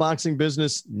Triller's out of the boxing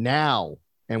business now.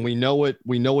 And we know it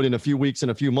in a few weeks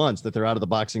and a few months that they're out of the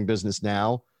boxing business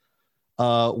now.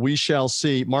 We shall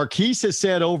see. Marquise has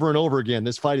said over and over again,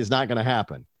 this fight is not going to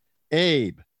happen.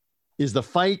 Abe, is the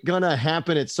fight going to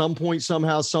happen at some point,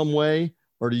 somehow, some way?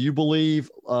 Or do you believe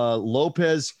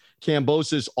Lopez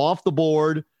Kambosos off the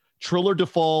board, Triller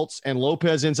defaults, and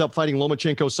Lopez ends up fighting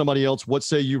Lomachenko, somebody else? What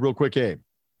say you real quick, Abe?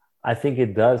 I think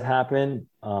it does happen.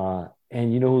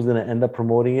 And you know who's going to end up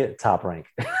promoting it? Top Rank.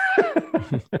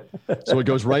 So it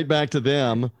goes right back to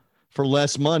them for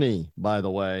less money, by the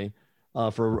way,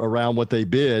 for around what they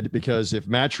bid, because if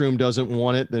Matchroom doesn't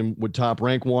want it, then would Top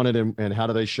Rank want it? And how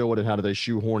do they show it and how do they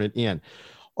shoehorn it in?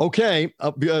 Okay,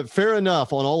 fair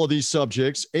enough on all of these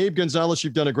subjects. Abe Gonzalez,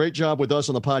 you've done a great job with us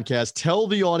on the podcast. Tell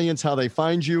the audience how they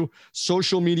find you,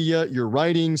 social media, your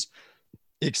writings,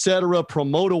 etc.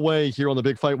 Promote away here on the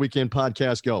Big Fight Weekend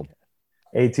podcast. Go.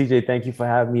 Hey, TJ, thank you for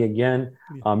having me again.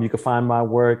 You can find my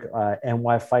work at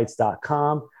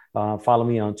nyfights.com. Follow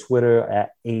me on Twitter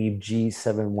at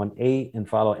AbeG718 and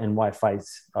follow NY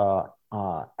Fights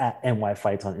at NY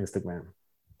Fights on Instagram.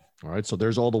 All right, so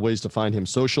there's all the ways to find him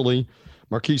socially.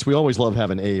 Marquise, we always love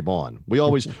having Abe on.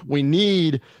 We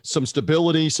need some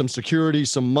stability, some security,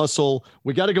 some muscle.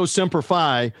 We got to go Semper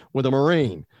Fi with a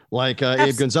Marine like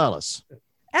Abe Gonzalez.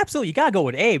 Absolutely. You got to go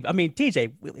with Abe. I mean,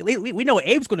 TJ, we know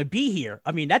Abe's going to be here.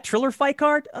 I mean, that Triller fight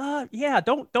card,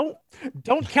 don't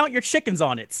count your chickens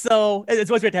on it. So it's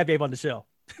always great to have Abe on the show.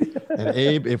 And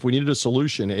Abe, if we needed a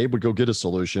solution, Abe would go get a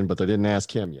solution, but they didn't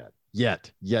ask him yet.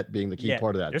 Yet being the key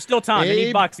part of that. There's still time. They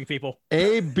need boxing people.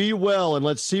 Abe, be well, and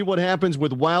let's see what happens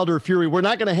with Wilder Fury. We're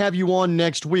not going to have you on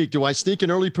next week. Do I sneak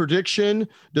an early prediction?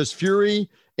 Does Fury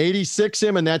 86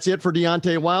 him, and that's it for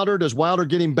Deontay Wilder? Does Wilder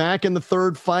get him back in the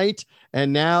third fight?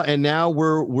 And now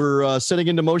we're setting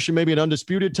into motion maybe an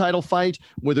undisputed title fight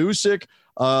with Usyk.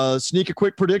 Sneak a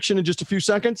quick prediction in just a few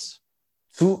seconds.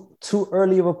 Too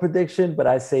early of a prediction, but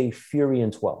I say Fury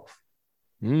in 12.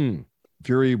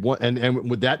 Fury, and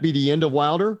would that be the end of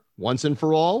Wilder once and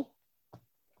for all?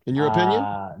 in your opinion?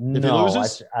 If he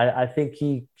loses? I think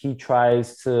he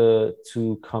tries to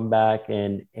come back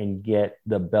and get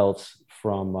the belts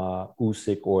from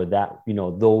Usyk or that,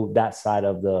 though that side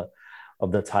of the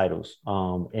titles,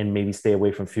 and maybe stay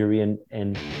away from Fury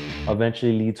and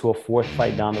eventually lead to a fourth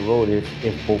fight down the road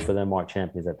if both of them are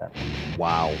champions at that point.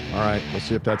 Wow. All right. We'll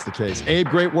see if that's the case. Abe,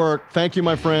 great work. Thank you,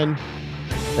 my friend.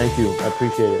 Thank you. I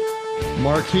appreciate it.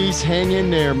 Marquise, hang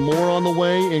in there. More on the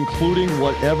way, including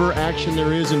whatever action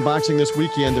there is in boxing this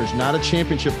weekend. There's not a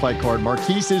championship fight card.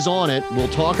 Marquise is on it. We'll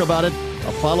talk about it.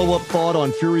 A follow-up thought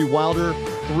on Fury Wilder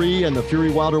 3 and the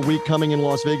Fury Wilder week coming in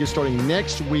Las Vegas starting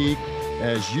next week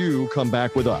as you come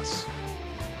back with us.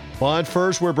 But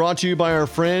first, we're brought to you by our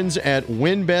friends at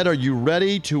WynnBET. Are you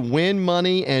ready to win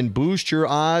money and boost your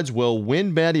odds? Well,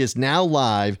 WynnBET is now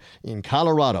live in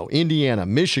Colorado, Indiana,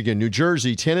 Michigan, New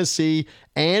Jersey, Tennessee,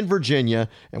 and Virginia,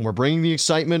 and we're bringing the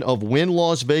excitement of Wynn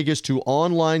Las Vegas to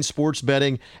online sports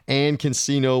betting and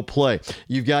casino play.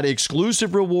 You've got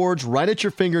exclusive rewards right at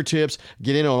your fingertips.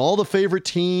 Get in on all the favorite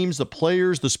teams, the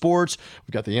players, the sports.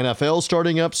 We've got the NFL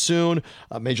starting up soon.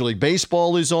 Major League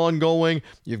Baseball is ongoing.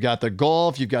 You've got the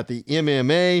golf. You've got the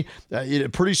MMA.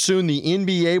 Pretty soon the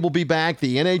NBA will be back.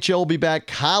 The NHL will be back.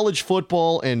 College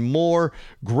football and more.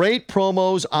 Great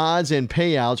promos, odds, and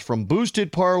payouts from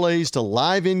boosted parlays to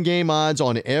live in-game odds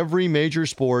on every major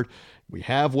sport. We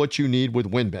have what you need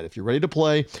with WynnBET. If you're ready to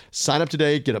play, sign up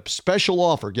today. Get a special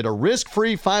offer. Get a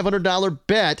risk-free $500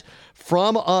 bet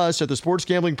from us at the Sports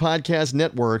Gambling Podcast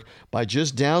Network by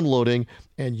just downloading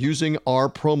and using our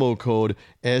promo code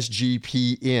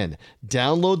SGPN.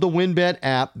 Download the WynnBET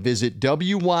app. Visit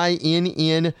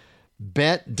WYNNBet.com.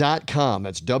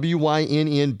 That's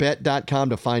WYNNBet.com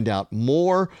to find out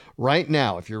more right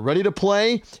now. If you're ready to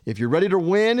play, if you're ready to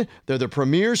win, they're the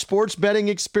premier sports betting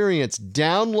experience.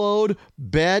 Download,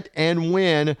 bet, and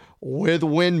win with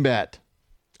WynnBET.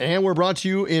 And we're brought to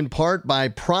you in part by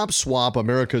PropSwap,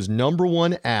 America's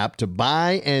 #1 app to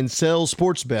buy and sell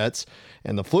sports bets.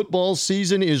 And the football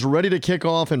season is ready to kick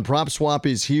off, and PropSwap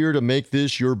is here to make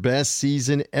this your best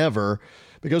season ever.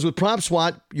 Because with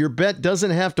PropSwap, your bet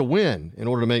doesn't have to win in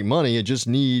order to make money. It just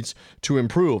needs to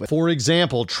improve. For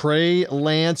example, Trey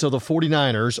Lance of the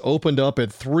 49ers opened up at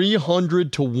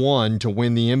 300-1 to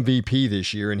win the MVP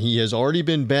this year, and he has already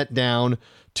been bet down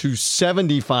to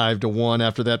 75-1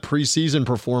 after that preseason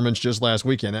performance just last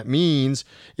weekend. That means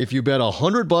if you bet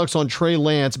 $100 on Trey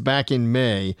Lance back in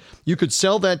May, you could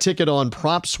sell that ticket on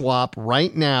PropSwap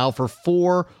right now for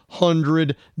 $400,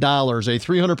 a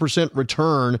 300%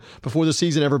 return before the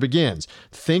season ever begins.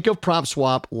 Think of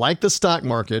PropSwap like the stock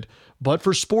market, but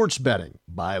for sports betting.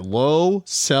 Buy low,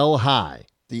 sell high.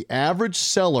 The average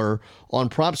seller on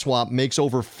PropSwap makes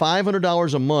over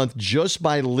 $500 a month just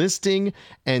by listing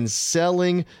and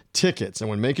selling tickets. And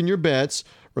when making your bets,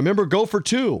 remember, go for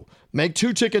two. Make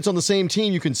 2 tickets on the same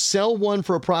team. You can sell one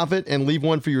for a profit and leave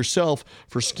one for yourself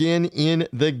for skin in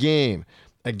the game.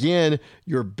 Again,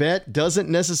 your bet doesn't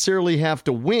necessarily have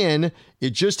to win. It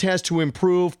just has to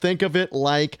improve. Think of it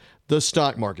like the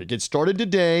stock market. Get started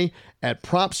today at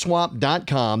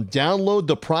PropSwap.com. Download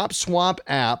the PropSwap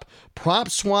app.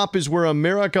 PropSwap is where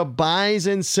America buys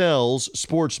and sells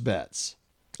sports bets.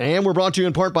 And we're brought to you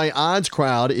in part by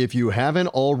OddsCrowd. If you haven't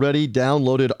already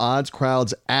downloaded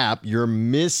OddsCrowd's app, you're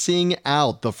missing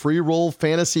out. The free roll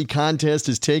fantasy contest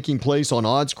is taking place on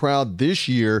OddsCrowd this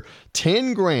year.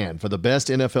 $10,000 for the best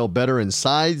NFL bettor, and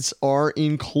sides are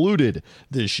included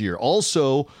this year.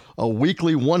 Also, a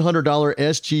weekly $100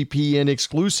 SGPN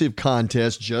exclusive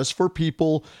contest just for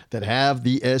people that have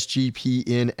the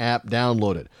SGPN app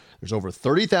downloaded. There's over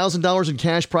 $30,000 in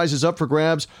cash prizes up for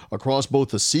grabs across both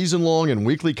the season-long and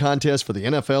weekly contests for the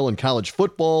NFL and college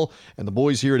football, and the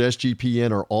boys here at SGPN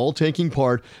are all taking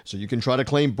part, so you can try to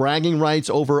claim bragging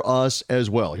rights over us as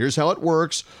well. Here's how it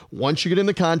works. Once you get in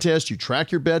the contest, you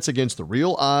track your bets against the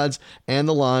real odds and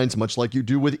the lines, much like you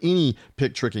do with any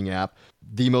pick-tricking app.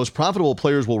 The most profitable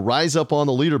players will rise up on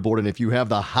the leaderboard, and if you have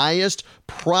the highest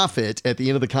profit at the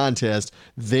end of the contest,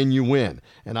 then you win.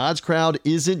 And OddsCrowd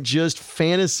isn't just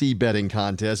fantasy betting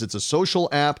contest. It's a social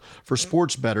app for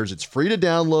sports bettors. It's free to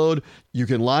download. You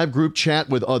can live group chat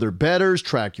with other bettors,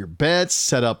 track your bets,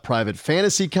 set up private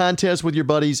fantasy contests with your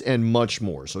buddies, and much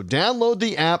more. So download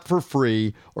the app for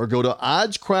free or go to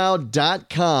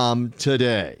oddscrowd.com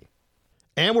today.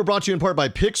 And we're brought to you in part by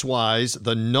PicksWise,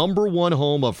 the #1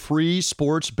 home of free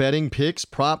sports betting picks,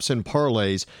 props, and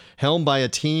parlays, helmed by a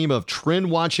team of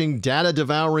trend-watching,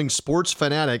 data-devouring sports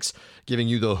fanatics, giving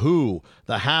you the who,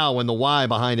 the how, and the why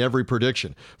behind every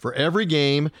prediction. For every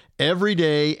game, every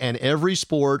day, and every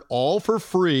sport, all for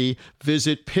free,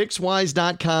 visit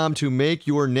PicksWise.com to make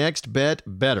your next bet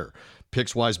better.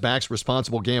 PicksWise backs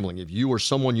responsible gambling. If you or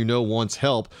someone you know wants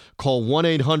help, call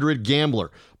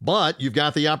 1-800-GAMBLER. But you've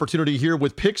got the opportunity here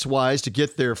with PicksWise to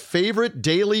get their favorite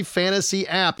daily fantasy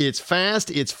app. It's fast,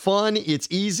 it's fun, it's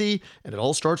easy, and it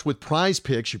all starts with Prize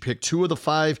Picks. You pick 2 of the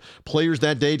 5 players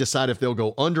that day, decide if they'll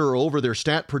go under or over their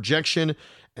stat projection,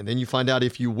 and then you find out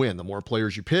if you win. The more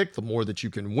players you pick, the more that you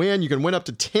can win. You can win up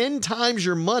to 10 times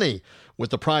your money with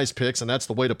the Prize Picks, and that's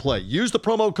the way to play. Use the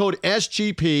promo code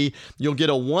SGP. You'll get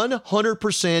a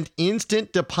 100%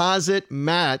 instant deposit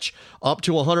match up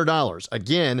to $100.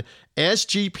 Again,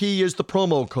 SGP is the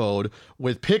promo code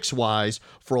with PicksWise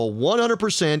for a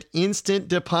 100% instant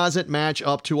deposit match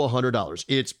up to $100.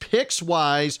 It's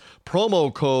PicksWise,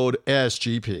 promo code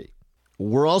SGP.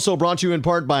 We're also brought to you in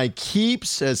part by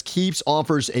Keeps, as Keeps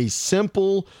offers a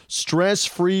simple,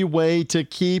 stress-free way to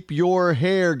keep your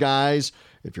hair, guys.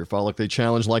 If you're follically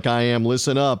challenged like I am,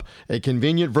 listen up. A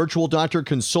convenient virtual doctor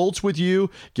consults with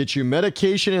you, gets you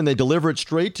medication, and they deliver it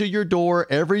straight to your door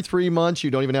every 3 months.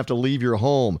 You don't even have to leave your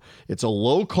home. It's a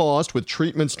low cost with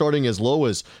treatment starting as low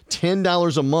as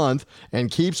 $10 a month,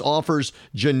 and Keeps offers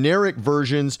generic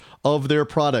versions of their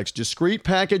products. Discreet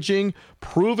packaging,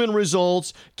 proven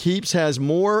results. Keeps has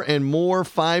more and more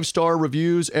 5-star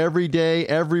reviews every day,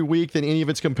 every week than any of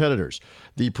its competitors.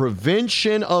 The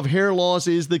prevention of hair loss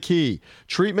is the key.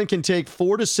 Treatment can take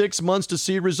 4 to 6 months to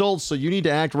see results, so you need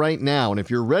to act right now. And if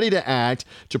you're ready to act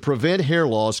to prevent hair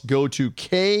loss, go to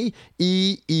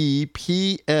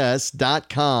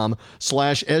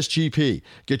KEEPS.com/SGP.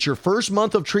 Get your first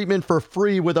month of treatment for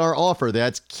free with our offer.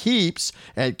 That's Keeps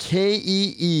at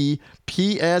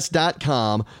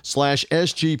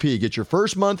KEEPS.com/SGP. Get your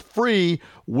first month free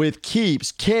with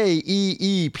Keeps,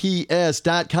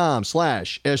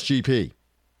 KEEPS.com/SGP.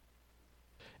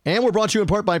 And we're brought to you in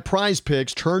part by Prize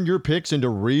Picks. Turn your picks into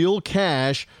real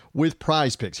cash with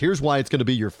Prize Picks. Here's why it's going to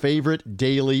be your favorite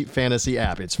daily fantasy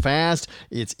app. It's fast,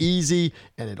 it's easy,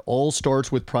 and it all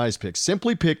starts with Prize Picks.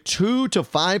 Simply pick 2 to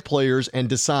 5 players and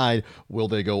decide, will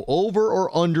they go over or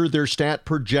under their stat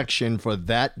projection for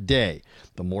that day?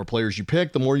 The more players you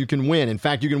pick, the more you can win. In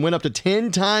fact, you can win up to 10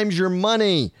 times your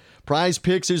money. Prize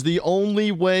Picks is the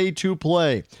only way to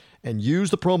play. And use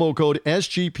the promo code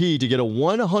SGP to get a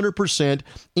 100%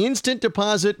 instant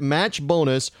deposit match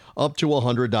bonus up to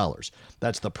 $100.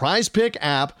 That's the Prize Pick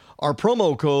app, our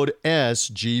promo code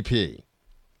SGP.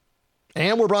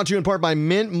 And we're brought to you in part by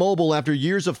Mint Mobile. After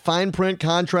years of fine print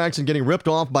contracts and getting ripped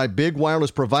off by big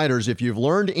wireless providers, if you've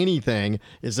learned anything,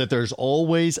 is that there's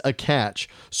always a catch.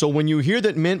 So when you hear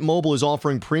that Mint Mobile is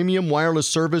offering premium wireless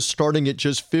service starting at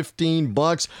just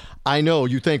 $15, I know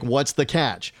you think, what's the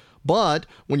catch? But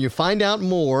when you find out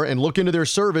more and look into their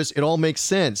service, it all makes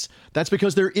sense. That's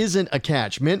because there isn't a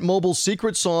catch. Mint Mobile's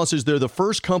secret sauce is they're the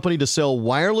first company to sell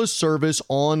wireless service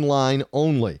online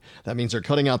only. That means they're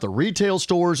cutting out the retail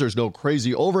stores. There's no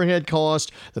crazy overhead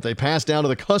cost that they pass down to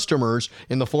the customers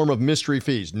in the form of mystery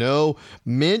fees. No,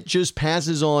 Mint just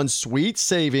passes on sweet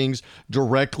savings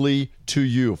directly to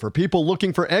you. For people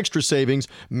looking for extra savings,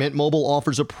 Mint Mobile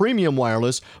offers a premium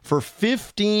wireless for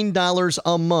 $15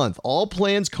 a month. All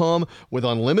plans come with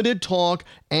unlimited talk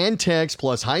and text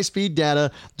plus high-speed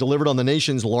data delivered on the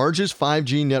nation's largest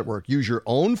 5G network. Use your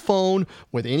own phone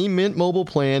with any Mint Mobile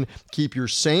plan. Keep your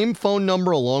same phone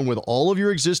number along with all of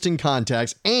your existing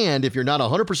contacts. And if you're not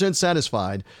 100%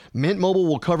 satisfied, Mint Mobile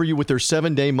will cover you with their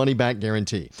 7-day money-back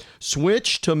guarantee.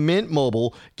 Switch to Mint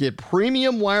Mobile. Get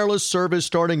premium wireless service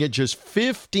starting at just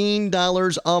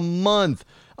 $15 a month.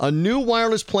 A new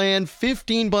wireless plan,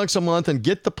 $15 a month, and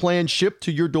get the plan shipped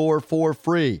to your door for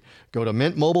free. Go to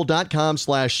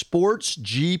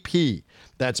mintmobile.com/sportsgp.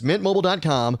 That's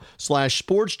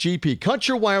mintmobile.com/sportsgp. Cut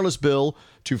your wireless bill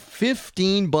to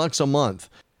 $15 a month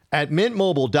at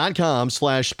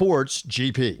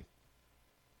mintmobile.com/sportsgp.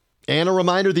 And a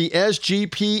reminder, the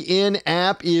SGPN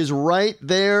app is right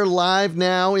there live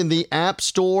now in the App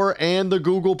Store and the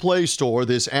Google Play Store.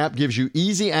 This app gives you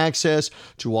easy access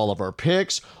to all of our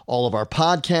picks, all of our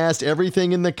podcasts,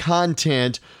 everything in the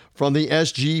content from the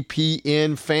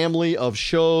SGPN family of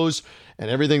shows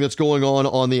and everything that's going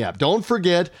on the app. Don't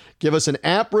forget, give us an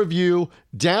app review.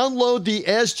 Download the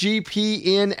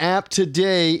SGPN app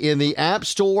today in the App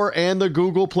Store and the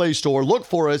Google Play Store. Look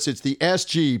for us. It's the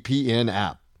SGPN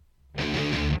app.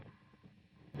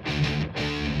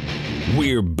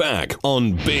 We're back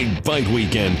on Big Fight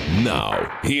Weekend.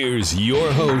 Now, here's your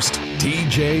host,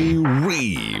 TJ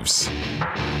Reeves.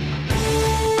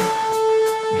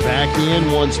 Back in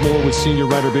once more with senior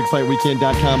writer,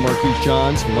 BigFightWeekend.com, Marquise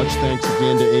Johns. Much thanks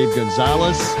again to Abe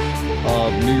Gonzalez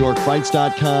of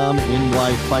NewYorkFights.com,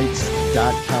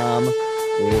 NYFights.com.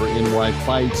 for NY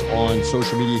Fights on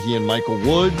social media. He and Michael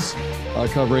Woods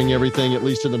covering everything, at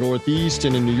least in the Northeast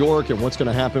and in New York, and what's going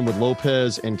to happen with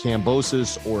Lopez and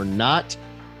Kambosos or not.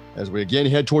 As we again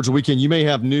head towards the weekend, you may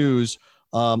have news.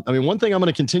 One thing I'm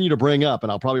going to continue to bring up,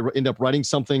 and I'll probably end up writing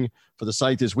something for the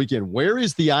site this weekend. Where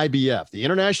is the IBF, the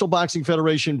International Boxing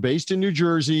Federation, based in New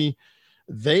Jersey?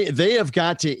 They have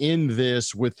got to end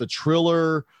this with the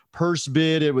Triller purse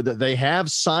bid. They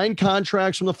have signed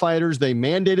contracts from the fighters. They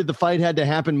mandated the fight had to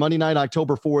happen Monday night,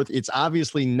 October 4th. It's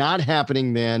obviously not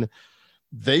happening then.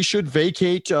 They should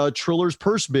vacate Triller's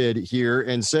purse bid here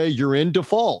and say you're in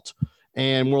default.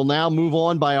 And we'll now move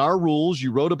on by our rules.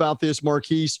 You wrote about this,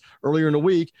 Marquise, earlier in the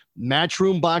week.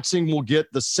 Matchroom Boxing will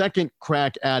get the second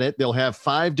crack at it. They'll have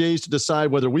 5 days to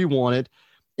decide whether we want it.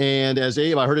 And as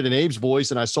Abe, I heard it in Abe's voice,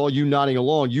 and I saw you nodding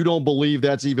along. You don't believe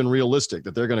that's even realistic,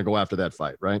 that they're going to go after that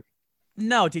fight, right?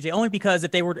 No, TJ, only because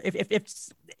if they were,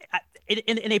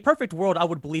 in a perfect world, I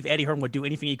would believe Eddie Hearn would do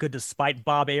anything he could to spite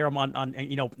Bob Arum on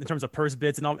in terms of purse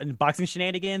bids and boxing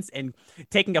shenanigans, and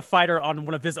taking a fighter on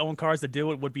one of his own cards to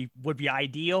do it would be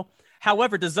ideal.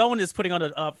 However, DAZN is putting on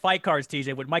a fight cards,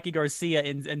 TJ, with Mikey Garcia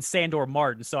and Sandor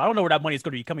Martin. So I don't know where that money is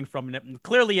going to be coming from. And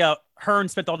clearly, Hearn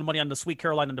spent all the money on the Sweet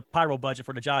Caroline and the Pyro budget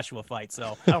for the Joshua fight.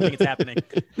 So I don't think it's happening.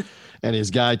 And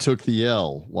his guy took the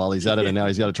L while he's at it, and now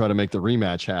he's got to try to make the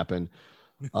rematch happen.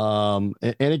 And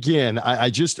again,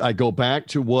 I go back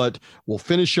to what we'll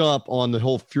finish up on the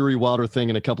whole Fury Wilder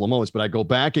thing in a couple of moments, but I go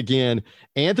back again.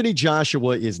 Anthony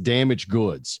Joshua is damaged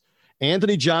goods.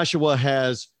 Anthony Joshua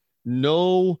has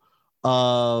no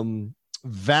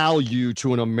value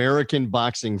to an American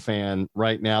boxing fan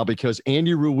right now because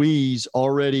Andy Ruiz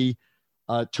already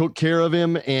took care of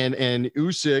him, and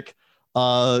Usyk,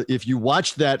 if you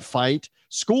watched that fight,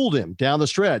 schooled him down the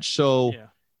stretch. So yeah.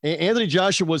 Anthony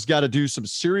Joshua's got to do some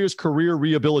serious career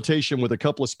rehabilitation with a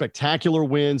couple of spectacular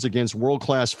wins against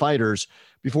world-class fighters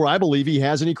before I believe he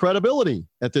has any credibility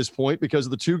at this point because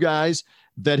of the two guys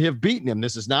that have beaten him.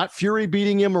 This is not Fury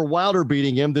beating him or Wilder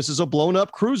beating him. This is a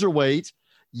blown-up cruiserweight.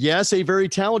 Yes, a very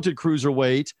talented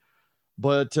cruiserweight,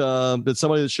 but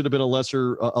somebody that should have been a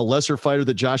lesser fighter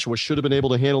that Joshua should have been able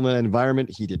to handle in that environment.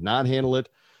 He did not handle it.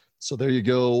 So there you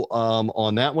go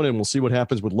on that one, and we'll see what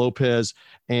happens with Lopez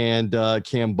and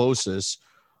Kambosos.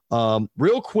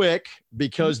 Real quick,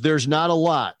 because there's not a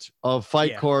lot of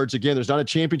fight cards. Again, there's not a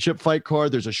championship fight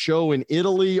card. There's a show in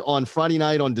Italy on Friday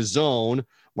night on DAZN.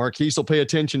 Marquise will pay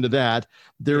attention to that.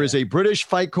 There is a British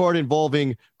fight card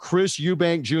involving Chris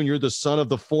Eubank Jr., the son of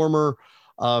the former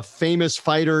famous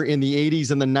fighter in the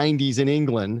 80s and the 90s in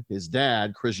England, his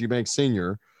dad, Chris Eubank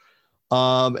Sr.,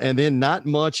 and then not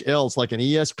much else, like an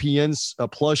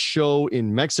ESPN Plus show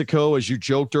in Mexico, as you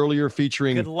joked earlier,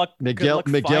 featuring Miguel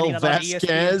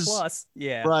Vasquez.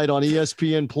 Right, on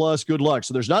ESPN Plus. Good luck.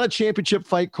 So there's not a championship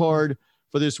fight card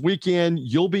for this weekend.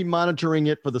 You'll be monitoring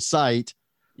it for the site.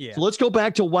 Yeah. So let's go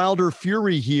back to Wilder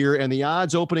Fury here and the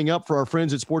odds opening up for our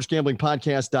friends at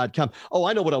sportsgamblingpodcast.com. Oh,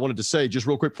 I know what I wanted to say just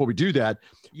real quick before we do that.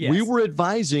 Yes. We were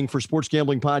advising for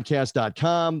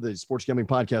sportsgamblingpodcast.com, the Sports Gambling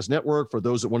Podcast Network, for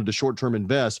those that wanted to short-term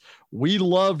invest. We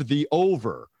loved the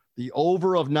over of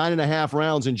 9.5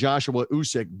 rounds in Joshua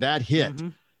Usyk. That hit. Mm-hmm.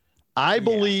 I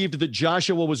believed that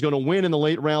Joshua was going to win in the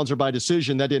late rounds or by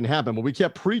decision. That didn't happen, but we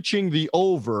kept preaching the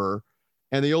over,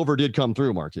 and the over did come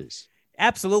through, Marquise.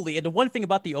 Absolutely. And the one thing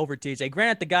about the over, TJ,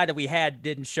 granted the guy that we had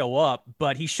didn't show up,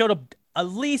 but he showed up at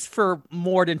least for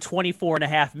more than 24 and a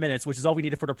half minutes, which is all we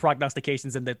needed for the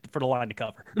prognostications and for the line to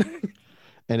cover.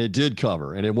 And it did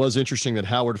cover. And it was interesting that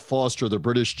Howard Foster, the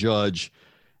British judge,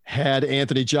 had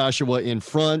Anthony Joshua in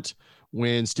front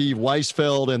when Steve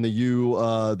Weisfeld and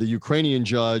the Ukrainian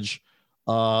judge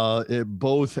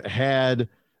both had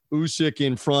Usyk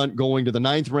in front going to the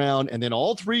 9th round, and then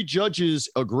all three judges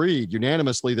agreed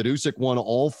unanimously that Usyk won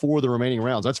all 4 of the remaining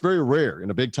rounds. That's very rare in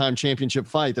a big-time championship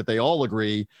fight that they all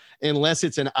agree, unless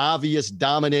it's an obvious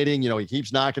dominating, he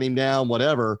keeps knocking him down,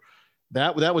 whatever.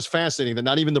 That was fascinating that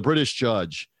not even the British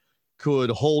judge could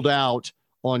hold out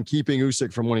on keeping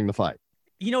Usyk from winning the fight.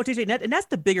 TJ, and that's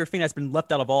the bigger thing that's been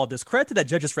left out of all of this. Credit to the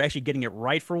judges for actually getting it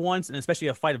right for once, and especially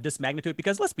a fight of this magnitude.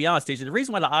 Because let's be honest, TJ, the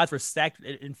reason why the odds were stacked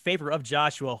in favor of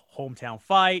Joshua: hometown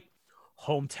fight,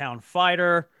 hometown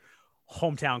fighter,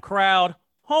 hometown crowd,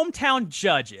 hometown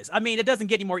judges. I mean, it doesn't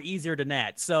get any more easier than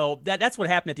that. So that's what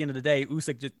happened at the end of the day.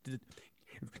 Usyk just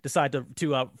decided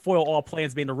to foil all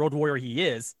plans, being the road warrior he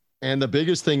is. And the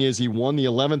biggest thing is he won the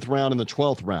 11th round and the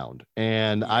 12th round.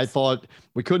 And I thought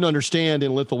we couldn't understand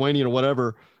in Lithuania or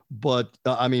whatever but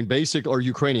I mean, or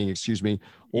Ukrainian, excuse me,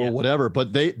 or whatever.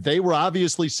 But they were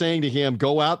obviously saying to him,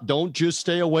 go out, don't just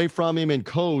stay away from him and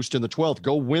coast in the 12th.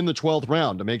 Go win the 12th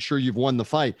round to make sure you've won the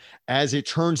fight. As it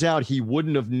turns out, he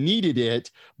wouldn't have needed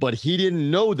it, but he didn't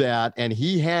know that, and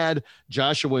he had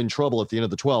Joshua in trouble at the end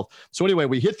of the 12th. So anyway,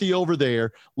 we hit the over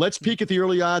there. Let's peek at the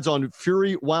early odds on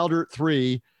Fury Wilder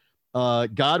 3.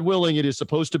 God willing, it is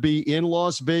supposed to be in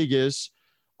Las Vegas.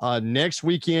 Next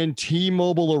weekend,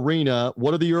 T-Mobile Arena.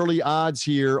 What are the early odds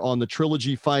here on the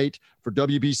trilogy fight for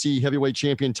WBC heavyweight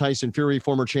champion Tyson Fury,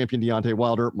 former champion Deontay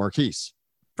Wilder? Marquise.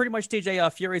 Pretty much,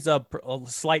 TJ. Fury's a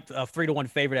slight 3-1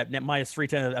 favorite at net minus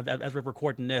 310 as we're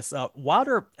recording this.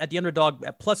 Wilder at the underdog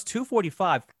at plus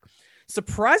 245.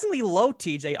 Surprisingly low,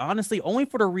 TJ, honestly, only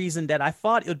for the reason that I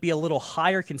thought it would be a little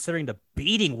higher considering the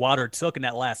beating Wilder took in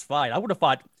that last fight. I would have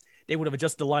thought they would have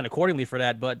adjusted the line accordingly for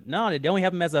that, but no, they only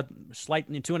have him as a slight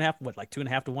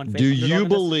 2.5 to 1 favorite. Do you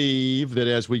believe that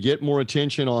as we get more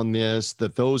attention on this,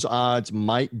 that those odds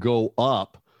might go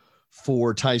up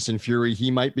for Tyson Fury?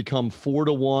 He might become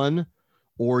 4-1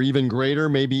 or even greater,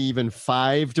 maybe even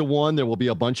 5-1. There will be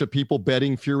a bunch of people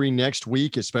betting Fury next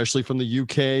week, especially from the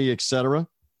UK, etc.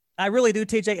 I really do,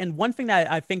 TJ. And one thing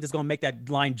that I think is going to make that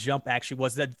line jump actually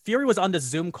was that Fury was on the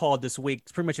Zoom call this week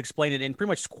to pretty much explain it and pretty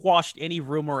much squashed any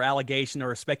rumor or allegation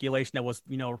or speculation that was,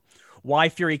 why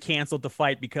Fury canceled the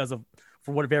fight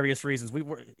for what various reasons.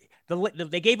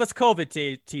 They gave us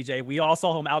COVID, TJ. We all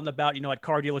saw him out and about, at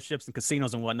car dealerships and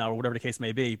casinos and whatnot, or whatever the case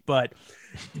may be. But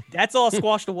that's all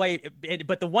squashed away.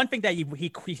 But the one thing that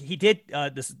he did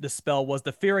dispel was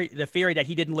the theory that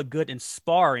he didn't look good in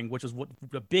sparring, which was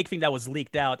the big thing that was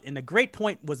leaked out. And the great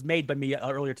point was made by me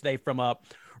earlier today from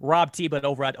Rob T, but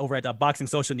over at Boxing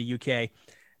Social in the UK.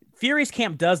 Fury's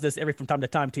camp does this from time to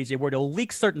time, TJ, where they'll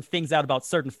leak certain things out about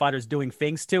certain fighters doing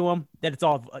things to them that it's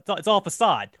all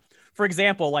facade. For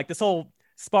example, like this whole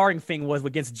sparring thing was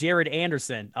against Jared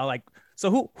Anderson.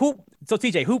 So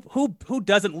TJ, who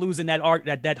doesn't lose in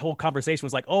that whole conversation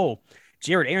was like, oh,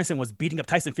 Jared Anderson was beating up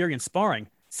Tyson Fury in sparring.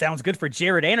 Sounds good for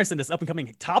Jared Anderson, this up and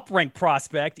coming top ranked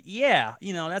prospect. Yeah,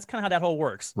 that's kind of how that whole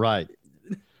works. Right.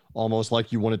 Almost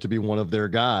like you want it to be one of their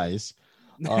guys.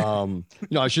 I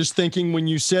was just thinking when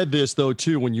you said this, though,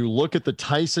 too, when you look at the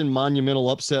Tyson monumental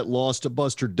upset loss to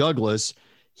Buster Douglas,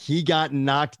 he got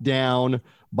knocked down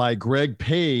by Greg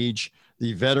Page,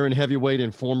 the veteran heavyweight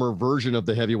and former version of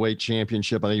the heavyweight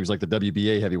championship. I think he was like the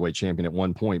WBA heavyweight champion at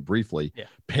one point briefly. Yeah.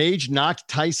 Page knocked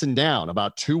Tyson down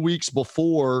about 2 weeks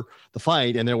before the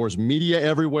fight, and there was media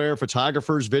everywhere,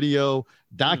 photographers, video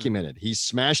documented. He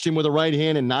smashed him with a right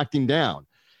hand and knocked him down.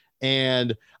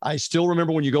 And I still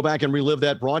remember when you go back and relive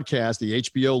that broadcast, the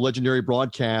HBO legendary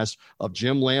broadcast of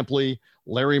Jim Lampley,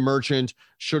 Larry Merchant,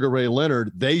 Sugar Ray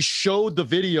Leonard, they showed the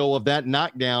video of that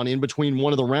knockdown in between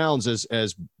one of the rounds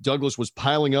as Douglas was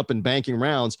piling up and banking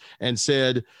rounds, and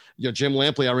said, Jim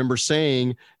Lampley, I remember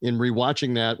saying in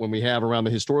rewatching that when we have around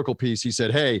the historical piece, he said,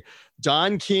 hey,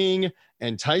 Don King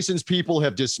and Tyson's people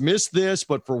have dismissed this,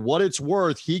 but for what it's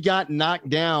worth, he got knocked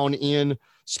down in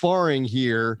sparring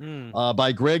here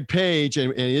by Greg Page.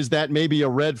 And is that maybe a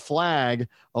red flag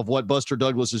of what Buster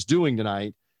Douglas is doing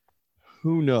tonight?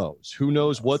 Who knows? Who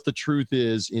knows what the truth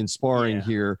is in sparring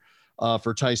here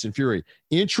for Tyson Fury.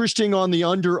 Interesting on the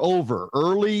under-over.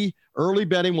 Early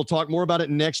betting. We'll talk more about it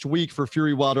next week for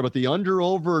Fury Wilder, but the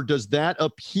under-over, does that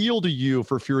appeal to you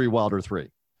for Fury Wilder 3?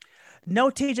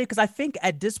 No, TJ, because I think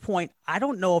at this point, I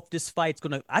don't know if this fight's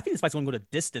going to – I think this fight's going to go to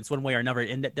distance one way or another.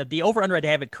 And the over-under, I'd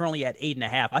have it currently at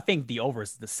 8.5. I think the over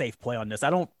is the safe play on this. I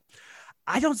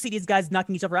don't see these guys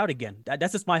knocking each other out again.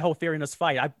 That's just my whole theory in this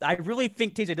fight. I really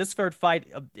think, TJ, this third fight,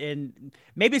 and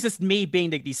maybe it's just me being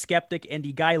the skeptic and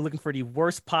the guy looking for the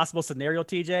worst possible scenario,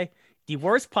 TJ. The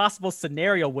worst possible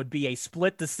scenario would be a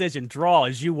split decision draw,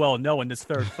 as you well know, in this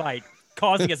third fight,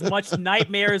 causing as much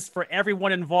nightmares for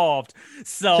everyone involved.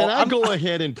 So can I go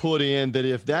ahead and put in that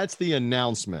if that's the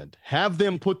announcement, have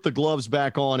them put the gloves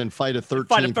back on and fight a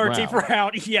 13th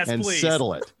round. Yes, and please.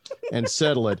 Settle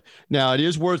it. Now, it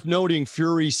is worth noting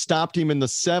Fury stopped him in the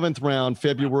 7th round,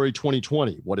 February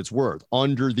 2020, what it's worth,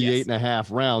 under the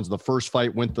 8.5 rounds. The first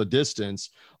fight went the distance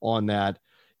on that.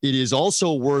 It is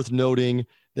also worth noting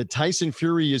that Tyson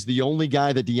Fury is the only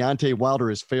guy that Deontay Wilder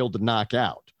has failed to knock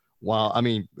out. Well, I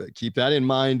mean, keep that in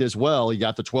mind as well. He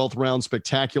got the 12th round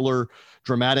spectacular,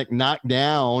 dramatic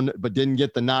knockdown, but didn't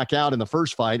get the knockout in the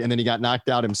first fight. And then he got knocked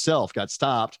out himself, got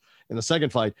stopped in the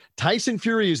second fight. Tyson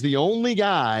Fury is the only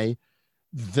guy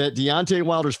that Deontay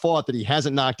Wilder's fought that he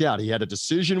hasn't knocked out. He had a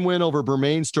decision win over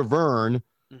Bermane Stiverne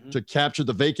to capture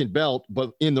the vacant belt,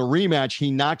 but in the rematch,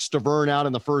 he knocked Stiverne out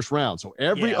in the first round. So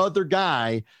every other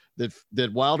guy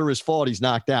that Wilder has fought, he's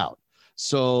knocked out.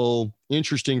 So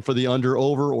interesting for the under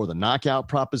over or the knockout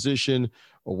proposition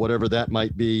or whatever that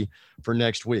might be for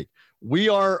next week. We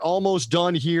are almost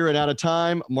done here and out of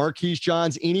time. Marquise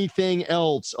Johns, anything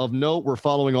else of note? We're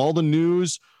following all the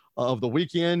news of the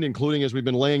weekend, including, as we've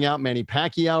been laying out, Manny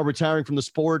Pacquiao retiring from the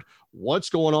sport. What's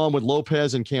going on with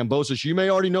Lopez and Kambosos? You may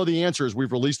already know the answer as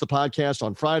we've released the podcast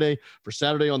on Friday for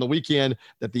Saturday on the weekend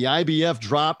that the IBF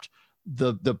dropped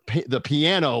the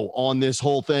piano on this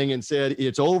whole thing and said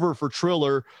it's over for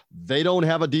Triller. They don't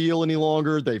have a deal any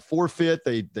longer. They forfeit.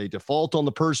 They default on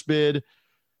the purse bid.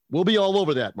 We'll be all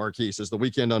over that, Marquise, as the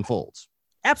weekend unfolds.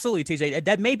 Absolutely, TJ.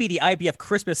 That may be the IBF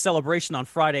Christmas celebration on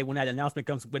Friday when that announcement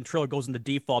comes, when Triller goes into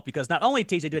default, because not only,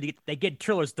 TJ, do they get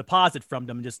Triller's deposit from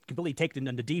them and just completely take it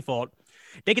into default,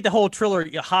 they get the whole Triller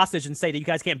hostage and say that you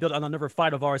guys can't build on another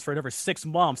fight of ours for another 6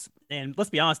 months. And let's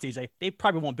be honest, TJ, they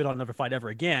probably won't build on another fight ever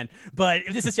again. But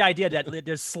this is the idea that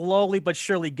they're slowly but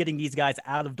surely getting these guys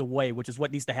out of the way, which is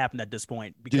what needs to happen at this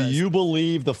point. Do you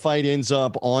believe the fight ends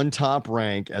up on Top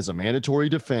Rank as a mandatory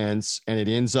defense, and it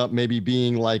ends up maybe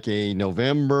being like a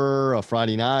November, a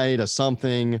Friday night, a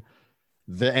something,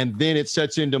 and then it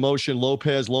sets into motion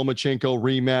Lopez-Lomachenko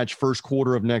rematch first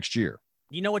quarter of next year?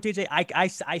 You know what, TJ?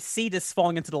 I see this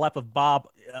falling into the lap of Bob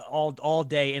all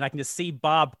day, and I can just see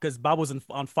Bob, because Bob was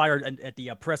on fire at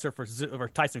the presser for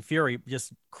Tyson Fury,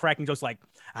 just cracking jokes like,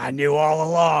 "I knew all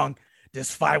along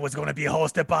this fight was going to be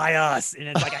hosted by us," and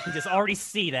it's like I can just already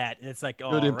see that. And it's like,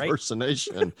 good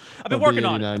impersonation. I've been working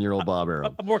on it. 89-year-old Bob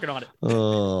Arum. I'm working on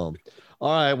it. All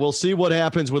right, we'll see what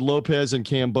happens with Lopez and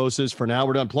Kambosos. For now,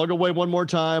 we're done. Plug away one more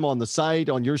time on the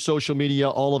site, on your social media,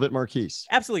 all of it, Marquise.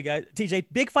 Absolutely, guys. TJ,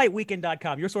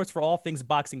 BigFightWeekend.com, your source for all things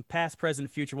boxing, past,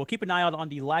 present, future. We'll keep an eye out on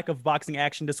the lack of boxing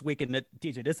action this weekend.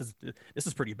 TJ, this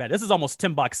is pretty bad. This is almost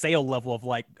Tim Box sale level of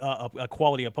a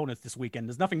quality opponents this weekend.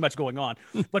 There's nothing much going on,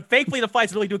 but thankfully the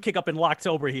fights really do kick up in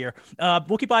October here.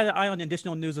 We'll keep an eye on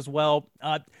additional news as well.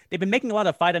 They've been making a lot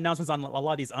of fight announcements on a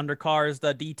lot of these undercards.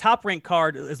 The top ranked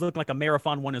card is looking like a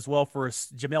marathon one as well for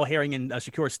Jamel Herring and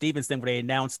Shakur Stevenson, where they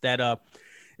announced that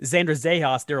Xander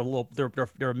Zayas,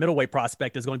 their middleweight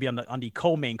prospect, is going to be on the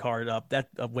co-main card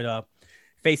with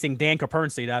facing Dan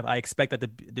Kopernsky. I expect that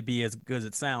to be as good as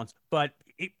it sounds, but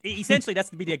essentially that's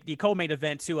to be the co-main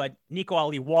event to Nico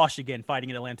Ali Walsh again fighting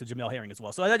in Atlanta, Jamel Herring as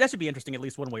well. So that should be interesting, at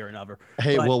least one way or another.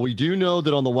 Hey, well, we do know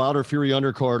that on the Wilder Fury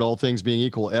undercard, all things being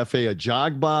equal, F.A.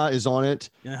 Ajagba is on it.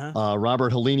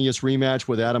 Robert Helenius rematch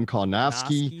with Adam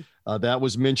Kownacki. That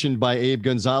was mentioned by Abe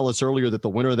Gonzalez earlier, that the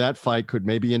winner of that fight could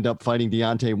maybe end up fighting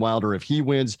Deontay Wilder if he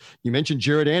wins. You mentioned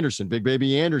Jared Anderson, Big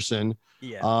Baby Anderson,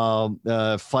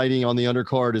 fighting on the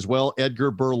undercard as well. Edgar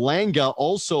Berlanga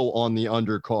also on the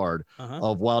undercard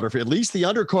of Wilder. At least the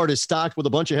undercard is stocked with a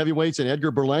bunch of heavyweights, and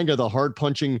Edgar Berlanga, the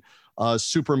hard-punching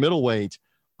super middleweight,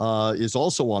 is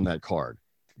also on that card.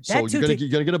 So you're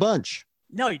gonna get a bunch.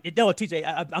 No,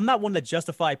 TJ, I'm not one to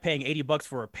justify paying $80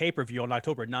 for a pay-per-view on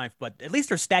October 9th, but at least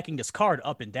they're stacking this card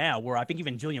up and down, where I think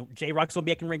even Julian J. Rock's will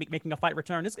be making a fight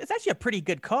return. It's actually a pretty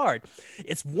good card.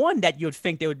 It's one that you would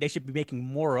think they should be making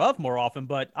more often,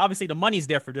 but obviously the money's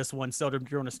there for this one, so they're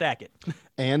going to stack it.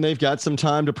 And they've got some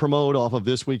time to promote off of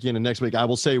this weekend and next week. I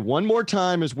will say one more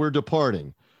time as we're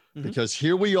departing, because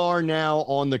here we are now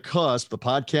on the cusp. The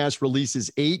podcast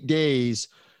releases 8 days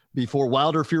before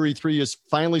Wilder Fury 3 is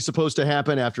finally supposed to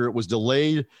happen, after it was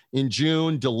delayed in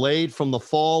June, delayed from the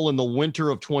fall and the winter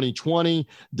of 2020,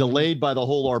 delayed by the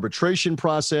whole arbitration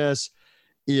process.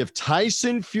 If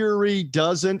Tyson Fury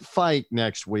doesn't fight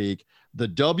next week, the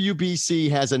WBC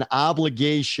has an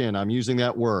obligation, I'm using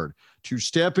that word, to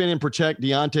step in and protect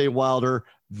Deontay Wilder,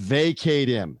 vacate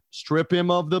him, strip him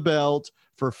of the belt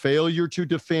for failure to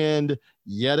defend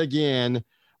yet again.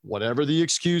 Whatever the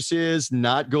excuse is,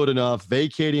 not good enough.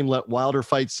 Vacate him, let Wilder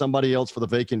fight somebody else for the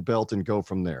vacant belt, and go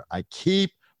from there. I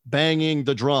keep banging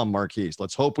the drum, Marquise.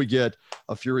 Let's hope we get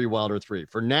a Fury Wilder 3.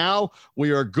 For now, we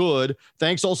are good.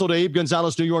 Thanks also to Abe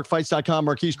Gonzalez, NewYorkFights.com.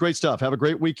 Marquise, great stuff. Have a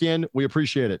great weekend. We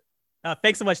appreciate it.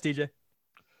 Thanks so much, TJ.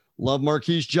 Love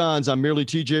Marquise Johns. I'm merely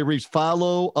TJ Reeves.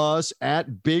 Follow us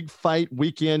at Big Fight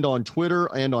Weekend on Twitter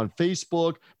and on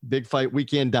Facebook,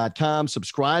 bigfightweekend.com.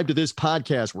 Subscribe to this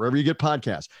podcast wherever you get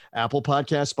podcasts, Apple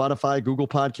Podcasts, Spotify, Google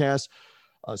Podcasts,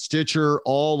 Stitcher,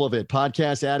 all of it.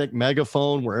 Podcast Addict,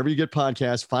 Megaphone, wherever you get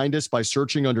podcasts. Find us by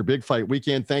searching under Big Fight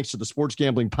Weekend. Thanks to the Sports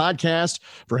Gambling Podcast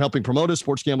for helping promote us,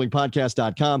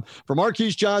 sportsgamblingpodcast.com. For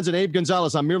Marquise Johns and Abe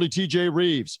Gonzalez, I'm merely TJ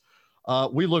Reeves.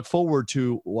 We look forward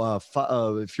to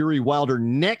Fury Wilder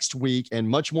next week, and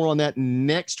much more on that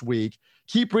next week.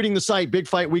 Keep reading the site,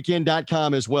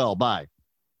 bigfightweekend.com as well. Bye.